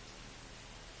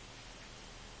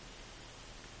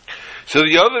 So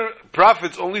the other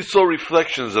prophets only saw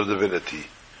reflections of divinity,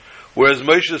 whereas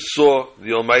Moshe saw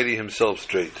the Almighty himself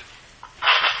straight.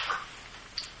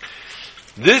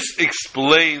 This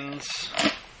explains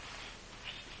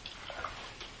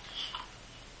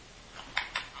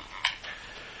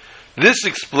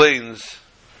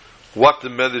what the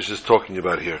Medrash is talking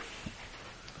about here.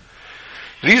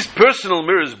 These personal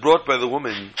mirrors brought by the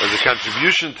woman as a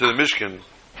contribution to the Mishkan,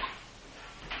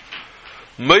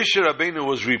 Moshe Rabbeinu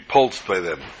was repulsed by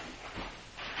them.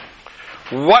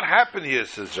 What happened here,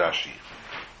 says Rashi?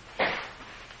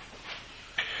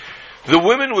 The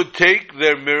women would take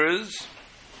their mirrors,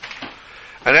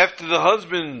 and after the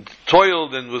husband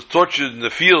toiled and was tortured in the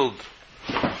field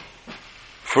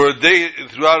for a day,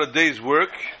 throughout a day's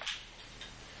work,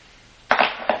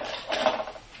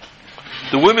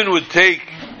 the women would take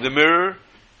the mirror,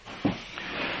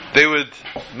 they would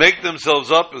make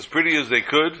themselves up as pretty as they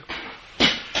could,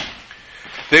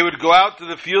 they would go out to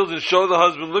the fields and show the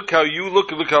husband, look how you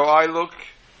look and look how I look,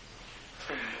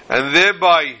 and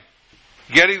thereby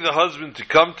getting the husband to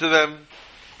come to them,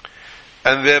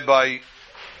 and thereby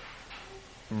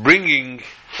bringing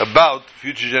about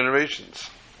future generations.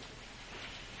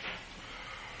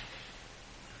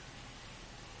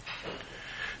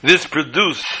 This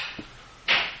produced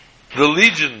the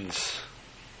legions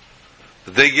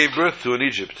that they gave birth to in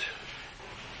Egypt.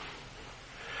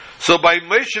 So by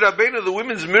Moshe Rabbeinu, the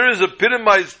women's mirrors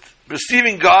epitomized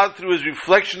perceiving God through his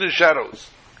reflection and shadows.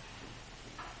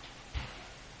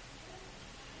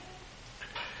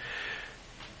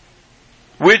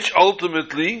 Which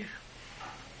ultimately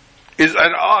is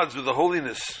at odds with the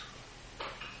holiness.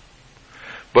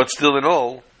 But still in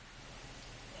all,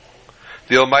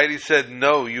 the Almighty said,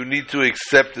 no, you need to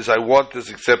accept this. I want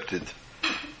this accepted.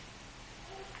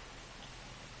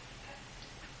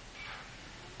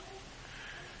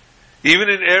 Even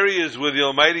in areas where the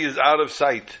Almighty is out of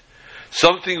sight,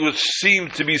 something which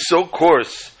seemed to be so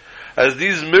coarse as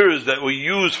these mirrors that were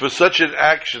used for such an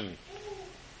action,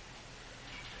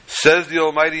 says the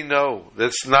Almighty, no,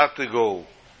 that's not the goal.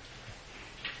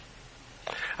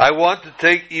 I want to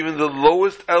take even the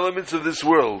lowest elements of this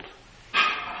world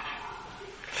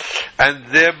and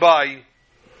thereby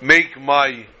make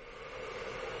my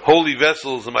holy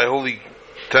vessels and my holy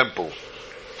temple.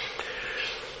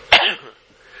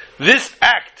 This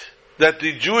act that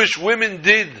the Jewish women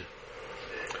did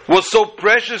was so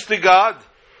precious to God.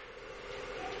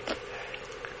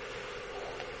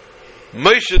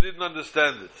 Moshe didn't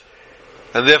understand it.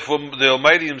 And therefore the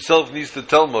Almighty himself needs to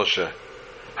tell Moshe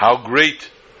how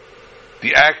great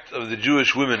the act of the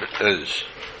Jewish women is.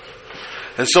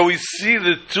 And so we see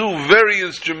the two very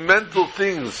instrumental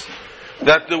things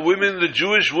that the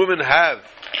Jewish women have,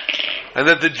 and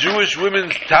that the Jewish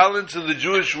women's talents and the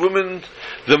Jewish women,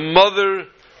 the mother,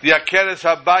 the Akeres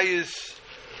Habayis,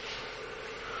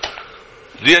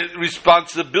 the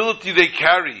responsibility they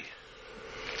carry,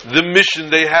 the mission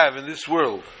they have in this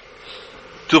world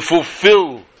to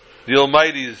fulfill the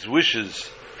Almighty's wishes,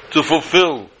 to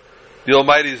fulfill the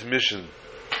Almighty's mission,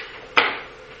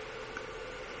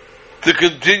 to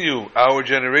continue our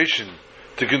generation,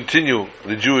 to continue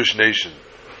the Jewish nation.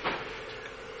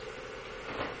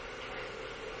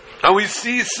 And we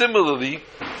see similarly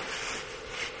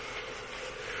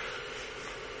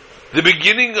the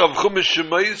beginning of Chumash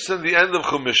Shemais and the end of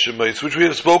Chumash Shemais, which we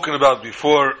have spoken about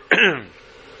before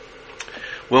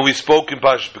when we spoke in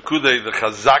Parashat Pekudei, the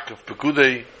Chazak of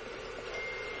Pekudei.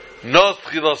 Not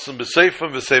Tchilasan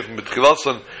b'Seifim, v'Seifim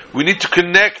b'Tchilasan. We need to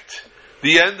connect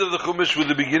the end of the Chumash with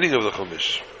the beginning of the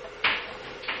Chumash.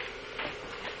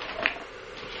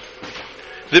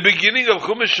 The beginning of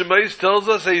Chumash Shemais tells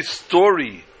us a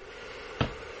story.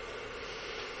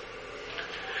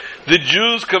 The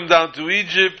Jews come down to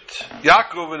Egypt.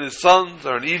 Yaakov and his sons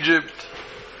are in Egypt.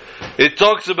 It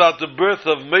talks about the birth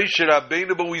of Moshe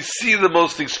Rabbeinu, but we see the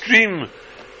most extreme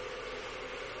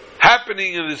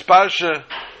happening in this Pasha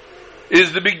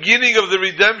is the beginning of the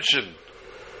redemption.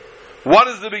 What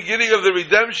is the beginning of the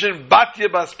redemption?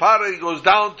 Batya Baspara goes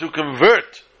down to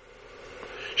convert.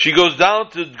 She goes down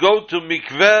to go to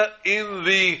mikveh in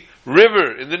the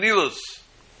river, in the Nilus,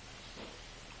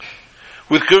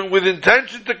 with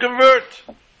intention to convert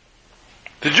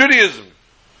to Judaism.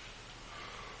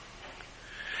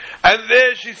 And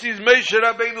there she sees Moshe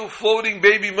Rabbeinu floating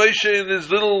baby Moshe in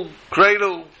his little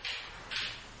cradle.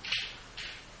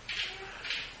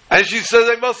 And she says,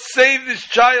 I must save this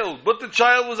child. But the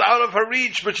child was out of her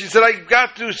reach. But she said, I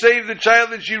got to save the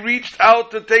child. And she reached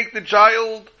out to take the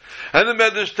child. And the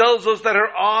Medrash tells us that her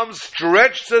arms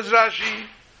stretched, says Rashi.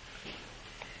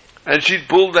 And she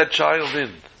pulled that child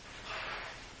in.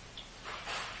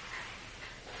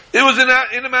 It was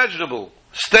unimaginable.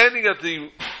 Standing at the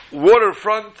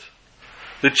waterfront,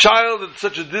 the child at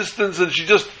such a distance, and she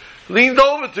just leaned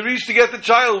over to reach to get the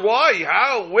child. Why?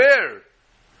 How? Where?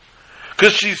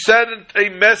 Because she set a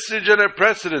message and a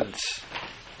precedence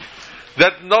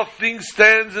that nothing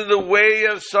stands in the way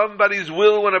of somebody's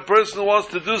will. When a person wants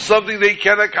to do something, they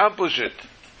can accomplish it.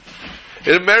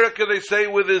 In America, they say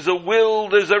where there's a will,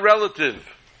 there's a relative.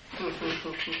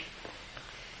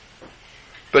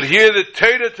 But here the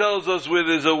Torah tells us where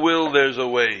there's a will, there's a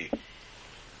way.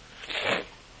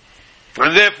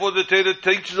 And therefore the Torah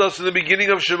teaches us in the beginning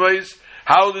of Shemais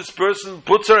how this person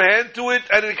puts her hand to it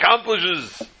and it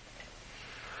accomplishes.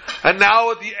 And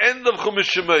now at the end of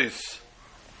Chumash Shemais,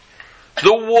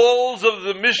 the walls of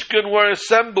the Mishkan were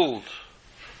assembled,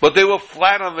 but they were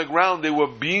flat on the ground. They were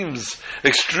beams,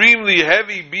 extremely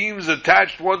heavy beams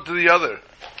attached one to the other.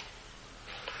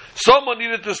 Someone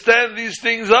needed to stand these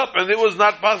things up, and it was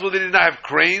not possible. They did not have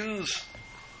cranes.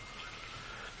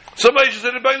 Somebody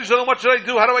said, what should I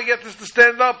do? How do I get this to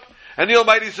stand up? And the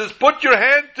Almighty says, put your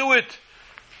hand to it.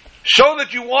 Show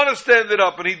that you want to stand it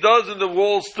up. And He does, and the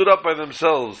walls stood up by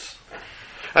themselves.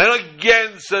 And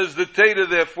again, says the Torah,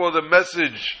 therefore, the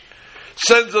message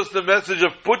sends us the message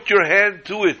of put your hand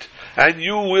to it, and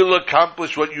you will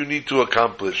accomplish what you need to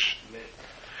accomplish.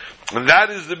 And that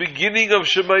is the beginning of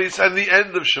Shemais and the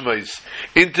end of Shemais,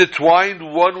 intertwined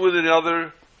one with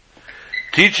another,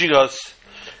 teaching us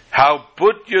how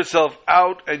put yourself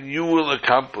out and you will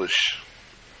accomplish.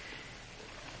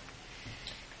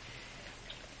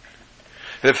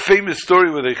 The famous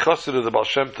story with a chassid of the Baal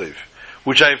Shem Tov,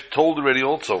 which I have told already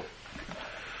also.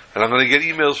 And I'm going to get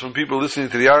emails from people listening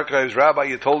to the archives. Rabbi,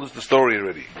 you told us the story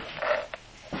already.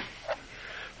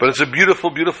 But it's a beautiful,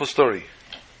 beautiful story.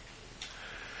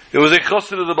 It was a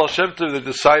chassid of the Baal Shem Tov that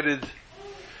decided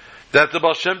that the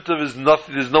Baal Shem Tov is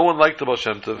nothing, there's no one like the Baal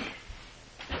Shem Tov.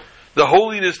 The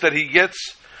holiness that he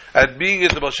gets at being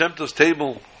at the Baal Shem Tov's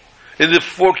table, in the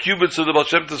 4 cubits of the Baal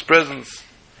Shem Tov's presence,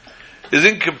 is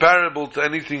incomparable to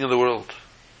anything in the world.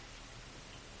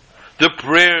 The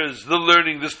prayers, the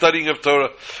learning, the studying of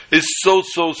Torah is so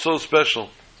special.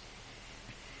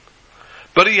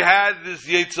 But he had this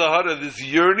Yetzer Hara, this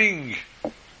yearning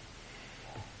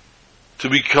to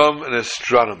become an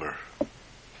astronomer,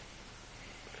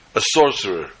 a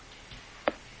sorcerer.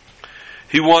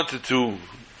 He wanted to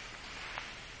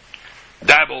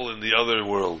dabble in the other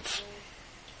worlds.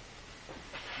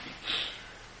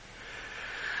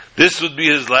 This would be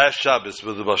his last Shabbos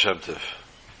with the Baal Shem Tov.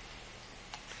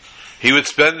 He would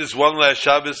spend this one last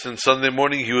Shabbos, and Sunday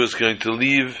morning he was going to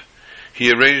leave.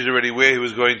 He arranged already where he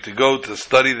was going to go to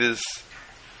study this.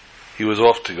 He was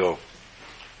off to go.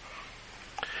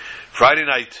 Friday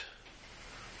night,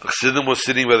 the Chassidim was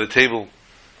sitting by the table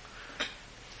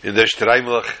in their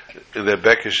shtreimlach, in their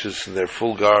bekishes, in their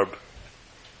full garb.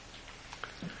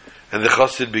 And the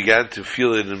Chassid began to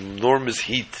feel an enormous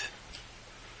heat.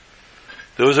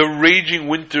 There was a raging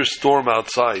winter storm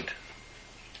outside.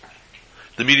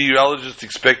 The meteorologists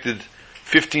expected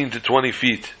 15 to 20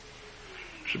 feet,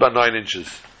 which is about 9 inches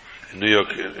in New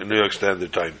York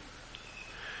Standard Time,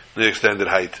 New York Standard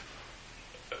height.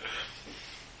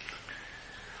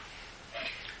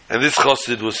 And this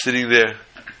chassid was sitting there,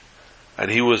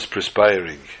 and he was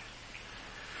perspiring.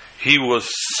 He was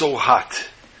so hot.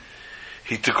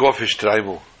 He took off his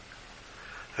treimel,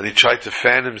 and he tried to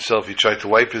fan himself. He tried to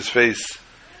wipe his face.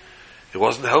 It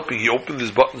wasn't helping. He opened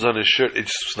his buttons on his shirt. It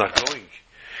just was not going.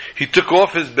 He took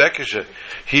off his bekisha.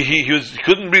 He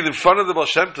couldn't breathe in front of the Baal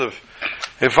Shem Tov.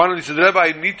 And finally he said, Rebbe,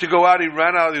 I need to go out. He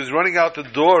ran out. He was running out the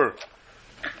door.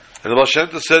 And the Baal Shem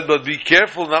Tov said, but be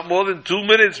careful, not more than 2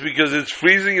 minutes, because it's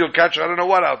freezing. You'll catch I don't know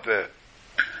what out there.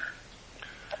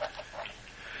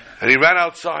 And he ran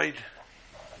outside.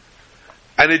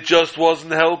 And it just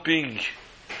wasn't helping.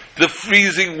 The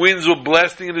freezing winds were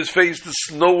blasting in his face. The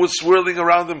snow was swirling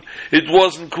around him. It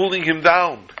wasn't cooling him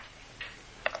down.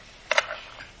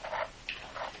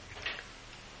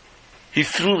 He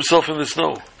threw himself in the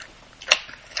snow.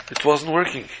 It wasn't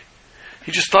working.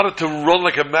 He just started to run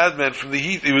like a madman from the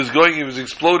heat. He was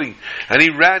exploding. And he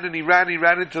ran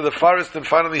into the forest, and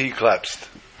finally he collapsed.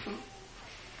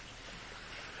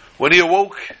 When he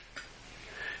awoke,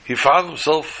 he found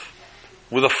himself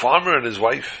with a farmer and his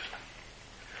wife.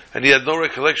 And he had no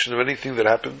recollection of anything that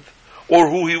happened, or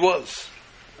who he was.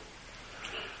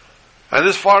 And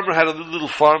this farmer had a little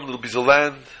farm, a little piece of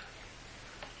land.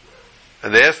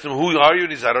 And they asked him, who are you?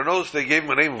 And he said, I don't know. So they gave him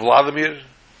a name, Vladimir.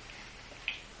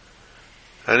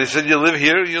 And he said, you live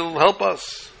here, you'll help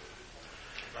us.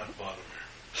 Not Vladimir.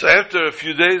 So after a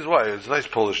few days, why? It's a nice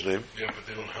Polish name. Yeah, but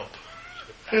they don't help.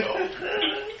 No.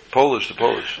 Polish.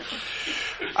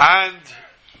 And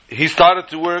he started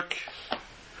to work,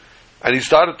 and he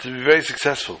started to be very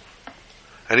successful.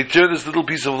 And he turned this little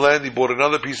piece of land, he bought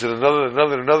another piece and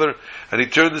another, and he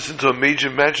turned this into a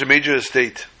major mansion, major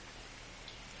estate.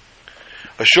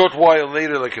 A short while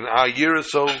later, like a year or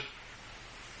so,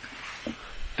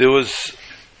 there was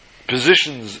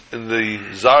positions in the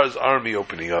Tsar's army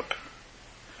opening up.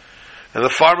 And the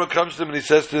farmer comes to him and he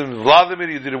says to him, Vladimir,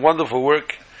 you did a wonderful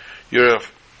work. You're a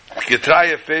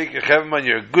getraya fake, a chevman,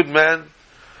 you're a good man.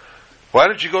 Why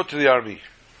don't you go to the army?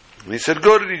 And he said,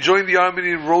 good, and he joined the army,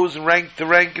 and he rose in rank to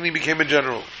rank, and he became a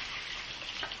general.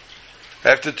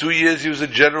 After 2 years, he was a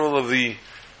general of the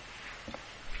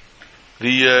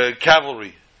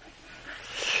cavalry.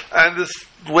 And this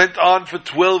went on for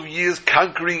 12 years,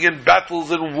 conquering in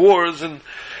battles and wars and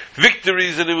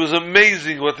victories, and it was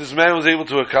amazing what this man was able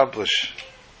to accomplish.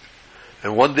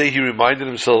 And one day he reminded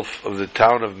himself of the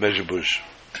town of Mezhebush.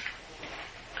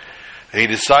 And he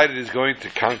decided he's going to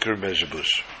conquer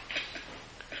Mezhebush.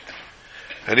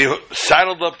 And he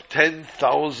saddled up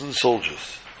 10,000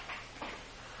 soldiers.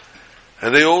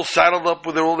 And they all saddled up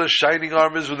with all their shining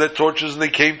armors, with their torches, and they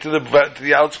came to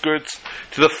the outskirts,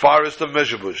 to the forest of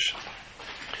Mezhebush.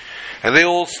 And they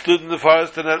all stood in the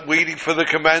forest and waiting for the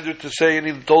commander to say, and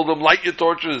he told them, light your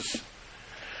torches.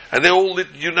 And they all lit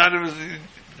unanimously,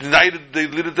 they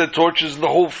lit their torches, and the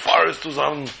whole forest was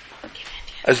on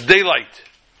as daylight.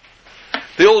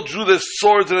 They all drew their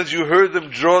swords, and as you heard them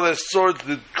draw their swords,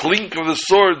 the clink of the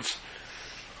swords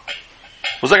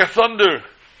was like a thunder.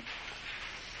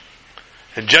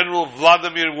 And General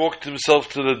Vladimir walked himself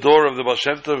to the door of the Baal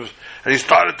Shem Tov, and he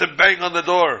started to bang on the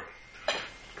door.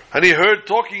 And he heard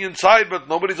talking inside, but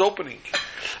nobody's opening.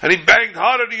 And he banged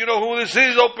harder. Do you know who this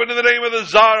is? Open in the name of the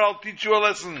Tsar. I'll teach you a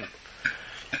lesson.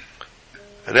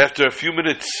 And after a few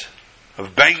minutes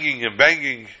of banging and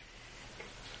banging,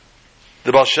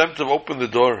 the Baal Shem Tov opened the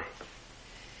door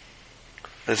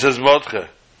and says, Mordechai,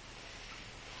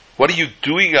 what are you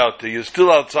doing out there? You're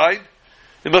still outside?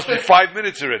 It must be 5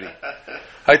 minutes already.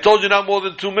 I told you not more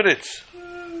than 2 minutes.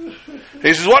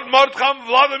 He says, what, Mordechai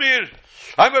Vladimir?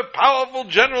 I'm a powerful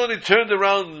general. And he turned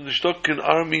around in the Shtokin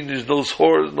army. There's no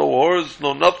horse,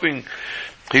 no nothing.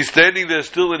 He's standing there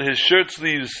still in his shirt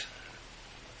sleeves,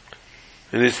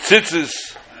 in his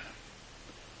tzitzis.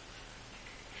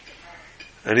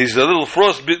 And he's a little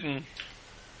frostbitten.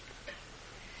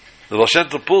 The Baal Shem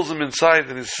Tov pulls him inside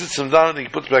and he sits him down and he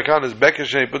puts back on his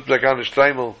bekesh and he puts back on his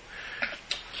streimel.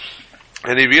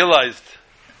 And he realized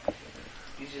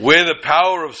where the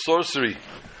power of sorcery,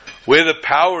 where the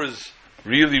powers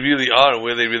really, really are,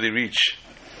 where they really reach.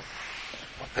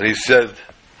 And he said,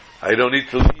 I don't need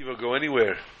to leave or go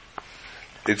anywhere.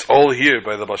 It's all here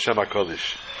by the Baal Shem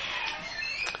HaKodesh.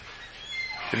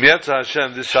 In Miyatzah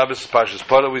Hashem, this Shabbos Parshas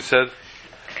Parah we said,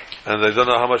 and I don't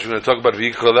know how much we're going to talk about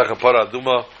V'yikra Lecha Parah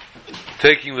Aduma,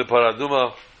 taking the Parah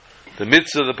Aduma, the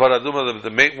mitzvah of the Parah Aduma.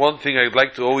 The main one thing I'd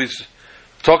like to always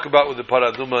talk about with the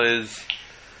Parah Aduma is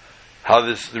how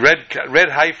this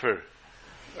red heifer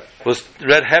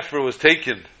was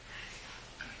taken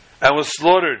and was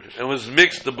slaughtered and was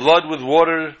mixed, the blood with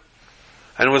water,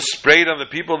 and was sprayed on the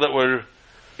people that were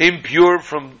impure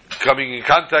from coming in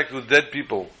contact with dead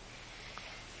people.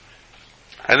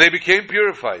 And they became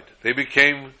purified. They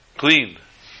became clean.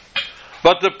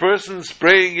 But the person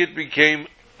spraying it became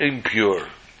impure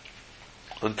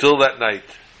until that night.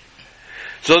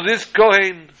 So this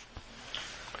Kohen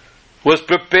was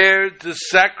prepared to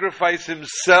sacrifice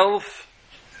himself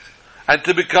and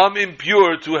to become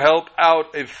impure to help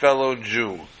out a fellow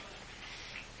Jew.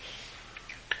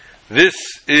 This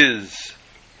is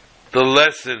the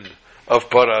lesson of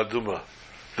Parah Aduma,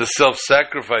 the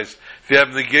self-sacrifice. If you have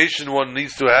negation, one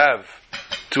needs to have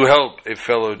to help a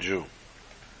fellow Jew.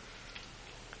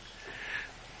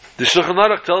 The Shulchan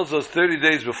Aruch tells us 30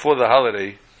 days before the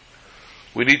holiday,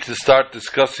 we need to start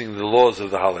discussing the laws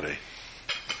of the holiday.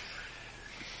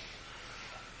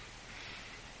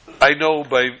 I know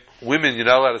by women you're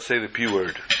not allowed to say the P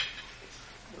word.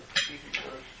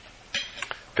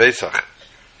 Pesach.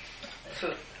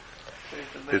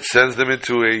 It sends them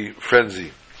into a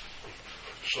frenzy.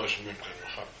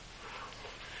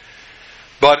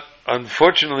 But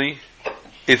unfortunately,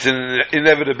 it's an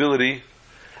inevitability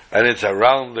and it's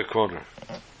around the corner.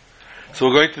 So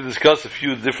we're going to discuss a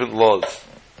few different laws.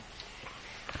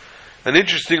 An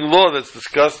interesting law that's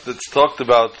discussed, that's talked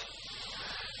about,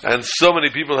 and so many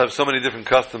people have so many different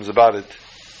customs about it,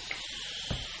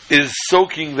 is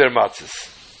soaking their matzahs.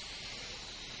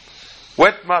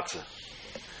 Wet matzah.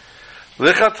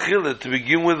 Lechatchila, to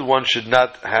begin with, one should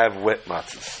not have wet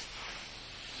matzahs.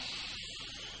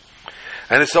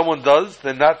 And if someone does,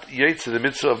 they're not yetzer the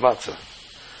mitzvah of matzah.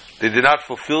 They did not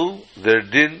fulfill their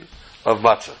din of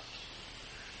matzah.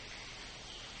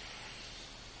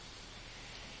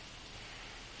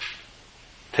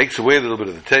 Takes away a little bit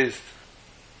of the taste.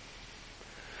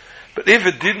 But if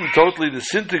it didn't totally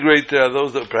disintegrate, there are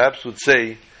those that perhaps would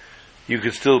say you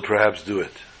could still perhaps do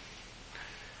it.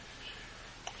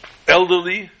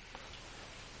 Elderly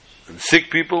and sick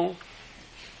people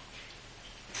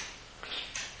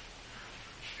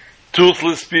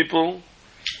toothless people,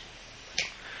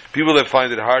 people that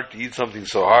find it hard to eat something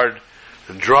so hard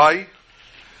and dry,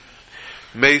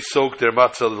 may soak their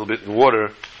matzah a little bit in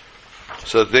water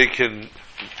so that they can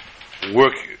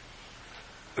work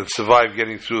and survive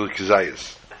getting through the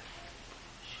kizayas.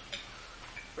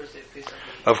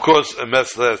 Of course, a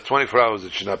mess lasts 24 hours,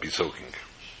 it should not be soaking.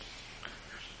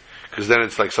 Because then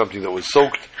it's like something that was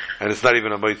soaked and it's not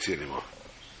even a moitzi anymore.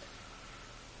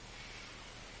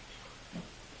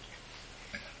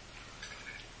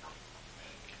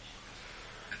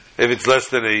 If it's less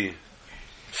than a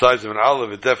size of an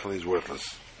olive, it definitely is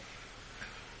worthless.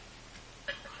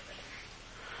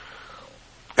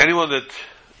 Anyone that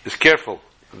is careful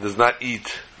and does not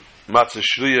eat matzah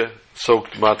shliya,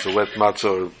 soaked matzah, wet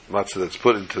matzah, or matzah that's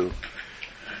put into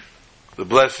the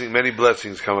blessing, many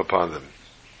blessings come upon them.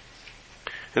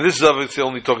 And this is obviously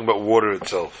only talking about water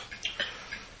itself.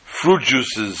 Fruit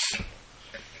juices,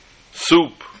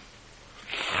 soup,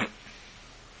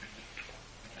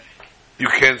 you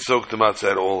can't soak the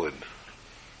matzah at all in.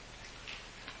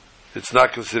 It's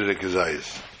not considered a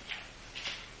kazayas.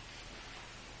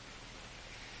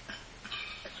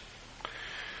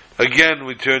 Again,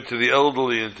 we turn to the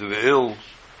elderly and to the ill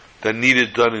that need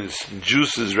it done in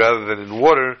juices rather than in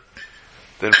water.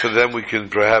 Then for them we can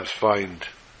perhaps find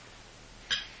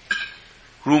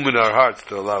room in our hearts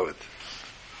to allow it.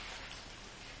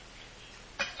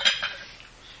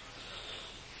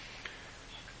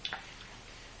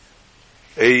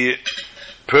 A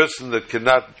person that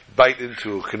cannot bite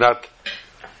into, cannot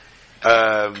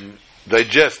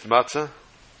digest matzah,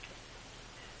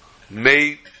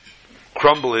 may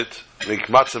crumble it, make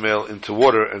matzah meal into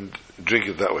water and drink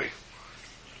it that way.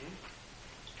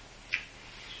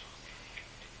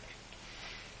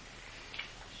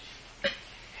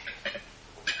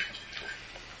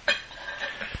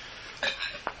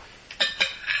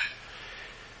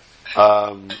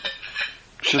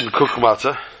 Shouldn't cook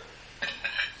matzah.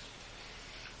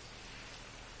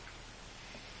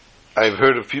 I've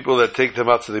heard of people that take the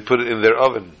matzah, they put it in their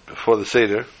oven before the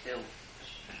Seder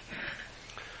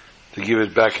to give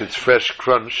it back its fresh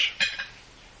crunch.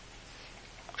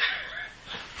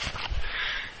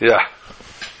 Yeah.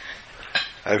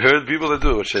 I've heard people that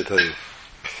do it, what should I tell you?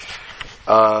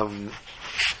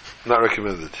 Not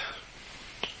recommended.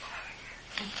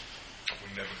 We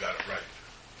never got it right.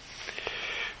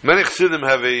 Many chassidim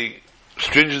have a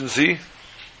stringency,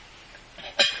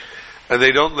 and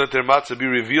they don't let their matzah be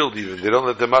revealed even. They don't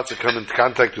let their matzah come into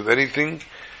contact with anything.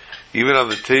 Even on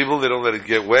the table, they don't let it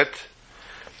get wet.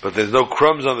 But there's no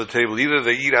crumbs on the table either.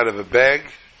 They eat out of a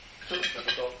bag,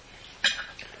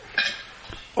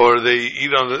 or they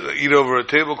eat over a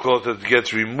tablecloth that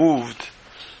gets removed,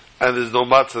 and there's no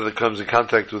matzah that comes in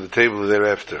contact with the table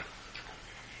thereafter.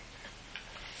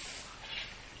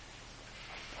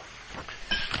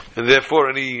 And therefore,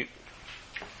 any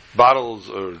bottles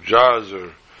or jars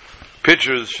or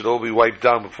pitchers should all be wiped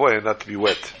down beforehand, not to be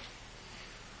wet.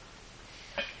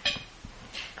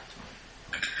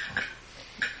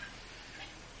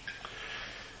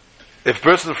 If a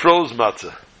person froze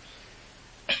matzah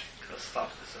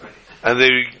and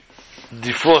they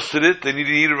defrosted it, they need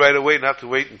to eat it right away, not to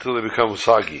wait until they become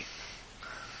soggy.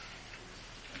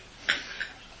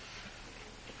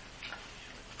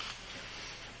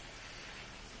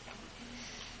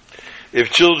 If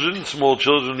children, small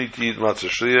children, need to eat matzah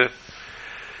shliya,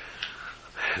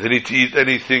 they need to eat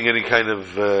anything, any kind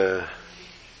of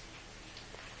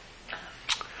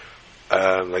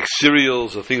like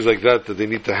cereals or things like that they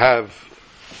need to have.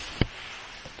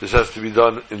 This has to be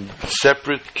done in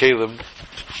separate kalim,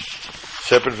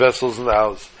 separate vessels in the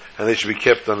house, and they should be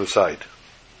kept on the side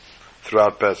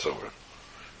throughout Passover.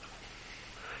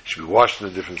 Should be washed in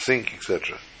a different sink,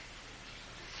 etc.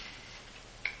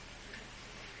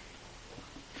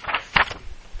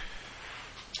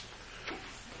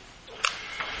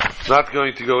 Not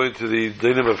going to go into the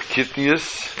dinim of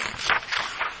kitnius,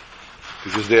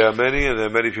 because there are many, and there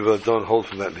are many people that don't hold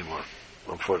from that anymore,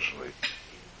 unfortunately.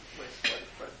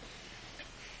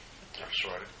 That's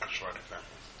right.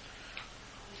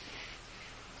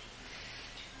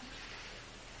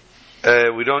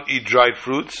 We don't eat dried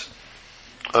fruits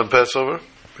on Passover,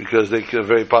 because they can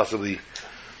very possibly,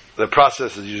 the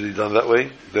process is usually done that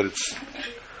way, that it's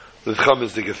the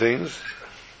chamistic things.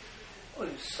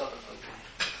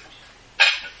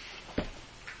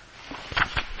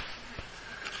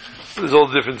 There's all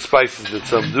different spices that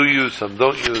some do use, some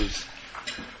don't use.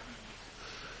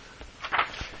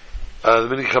 The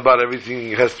Minhag Chabad,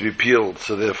 everything has to be peeled,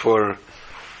 so therefore,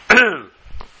 if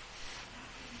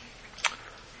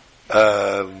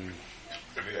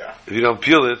you don't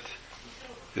peel it,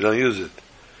 you don't use it.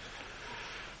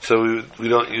 So we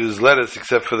don't use lettuce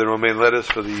except for the romaine lettuce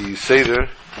for the Seder.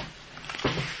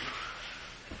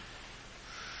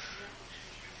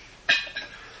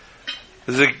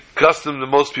 There's a custom that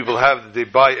most people have that they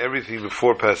buy everything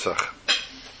before Pesach.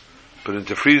 Put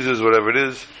into freezers, whatever it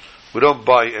is. We don't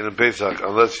buy it in Pesach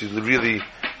unless you really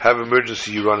have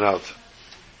emergency, you run out.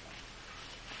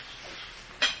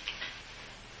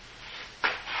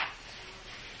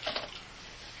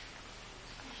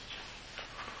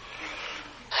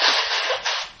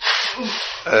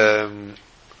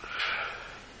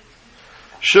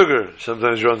 Sugar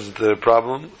sometimes runs into a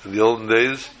problem. In the olden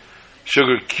days,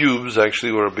 sugar cubes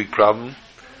actually were a big problem.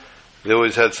 They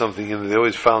always had something in them. They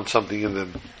always found something in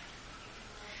them.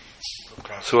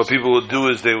 So what people will do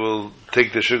is they will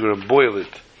take the sugar and boil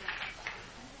it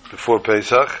before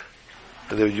Pesach,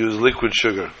 and they will use liquid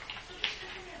sugar.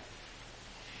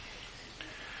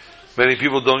 Many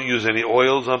people don't use any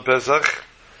oils on Pesach,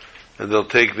 and they'll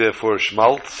take therefore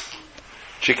schmaltz,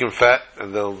 chicken fat,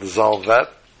 and they'll dissolve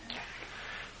that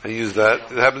and use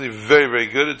that. It happens to be very, very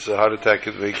good. It's a heart attack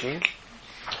in making.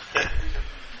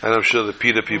 And I'm sure the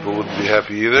PETA people wouldn't be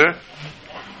happy either.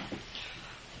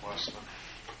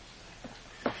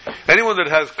 Anyone that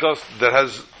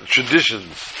has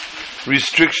traditions,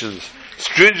 restrictions,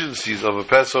 stringencies of a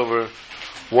Passover,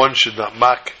 one should not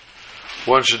mock,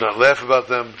 one should not laugh about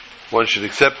them, one should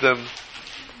accept them,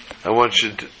 and one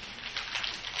should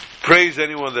praise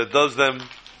anyone that does them.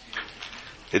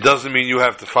 It doesn't mean you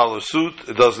have to follow suit.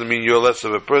 It doesn't mean you're less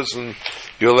of a person,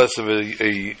 you're less of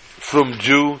a frum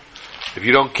Jew. If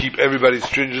you don't keep everybody's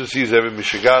stringencies, every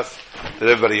mishagas that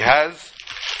everybody has.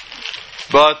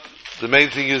 But the main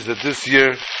thing is that this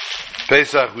year,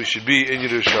 Pesach, we should be in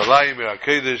Yerushalayim, in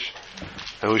HaKadosh,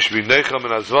 and we should be Necham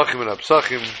and Azvachim and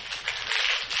Apsachim.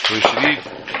 We should eat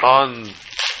on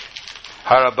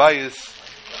Har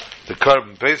HaBayis, the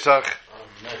Karban Pesach,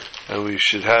 and we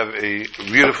should have a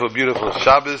beautiful, beautiful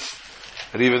Shabbos.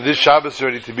 And even this Shabbos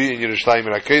already to be in Yerushalayim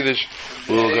and HaKadosh,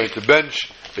 we're going to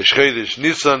bench the Shchedesh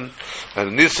Nisan,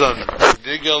 and Nisan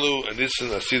Digalu, and Nisan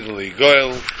Asidan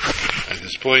Goel. At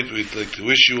this point, we'd like to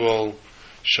wish you all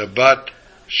Shabbat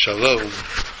Shalom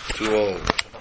to all.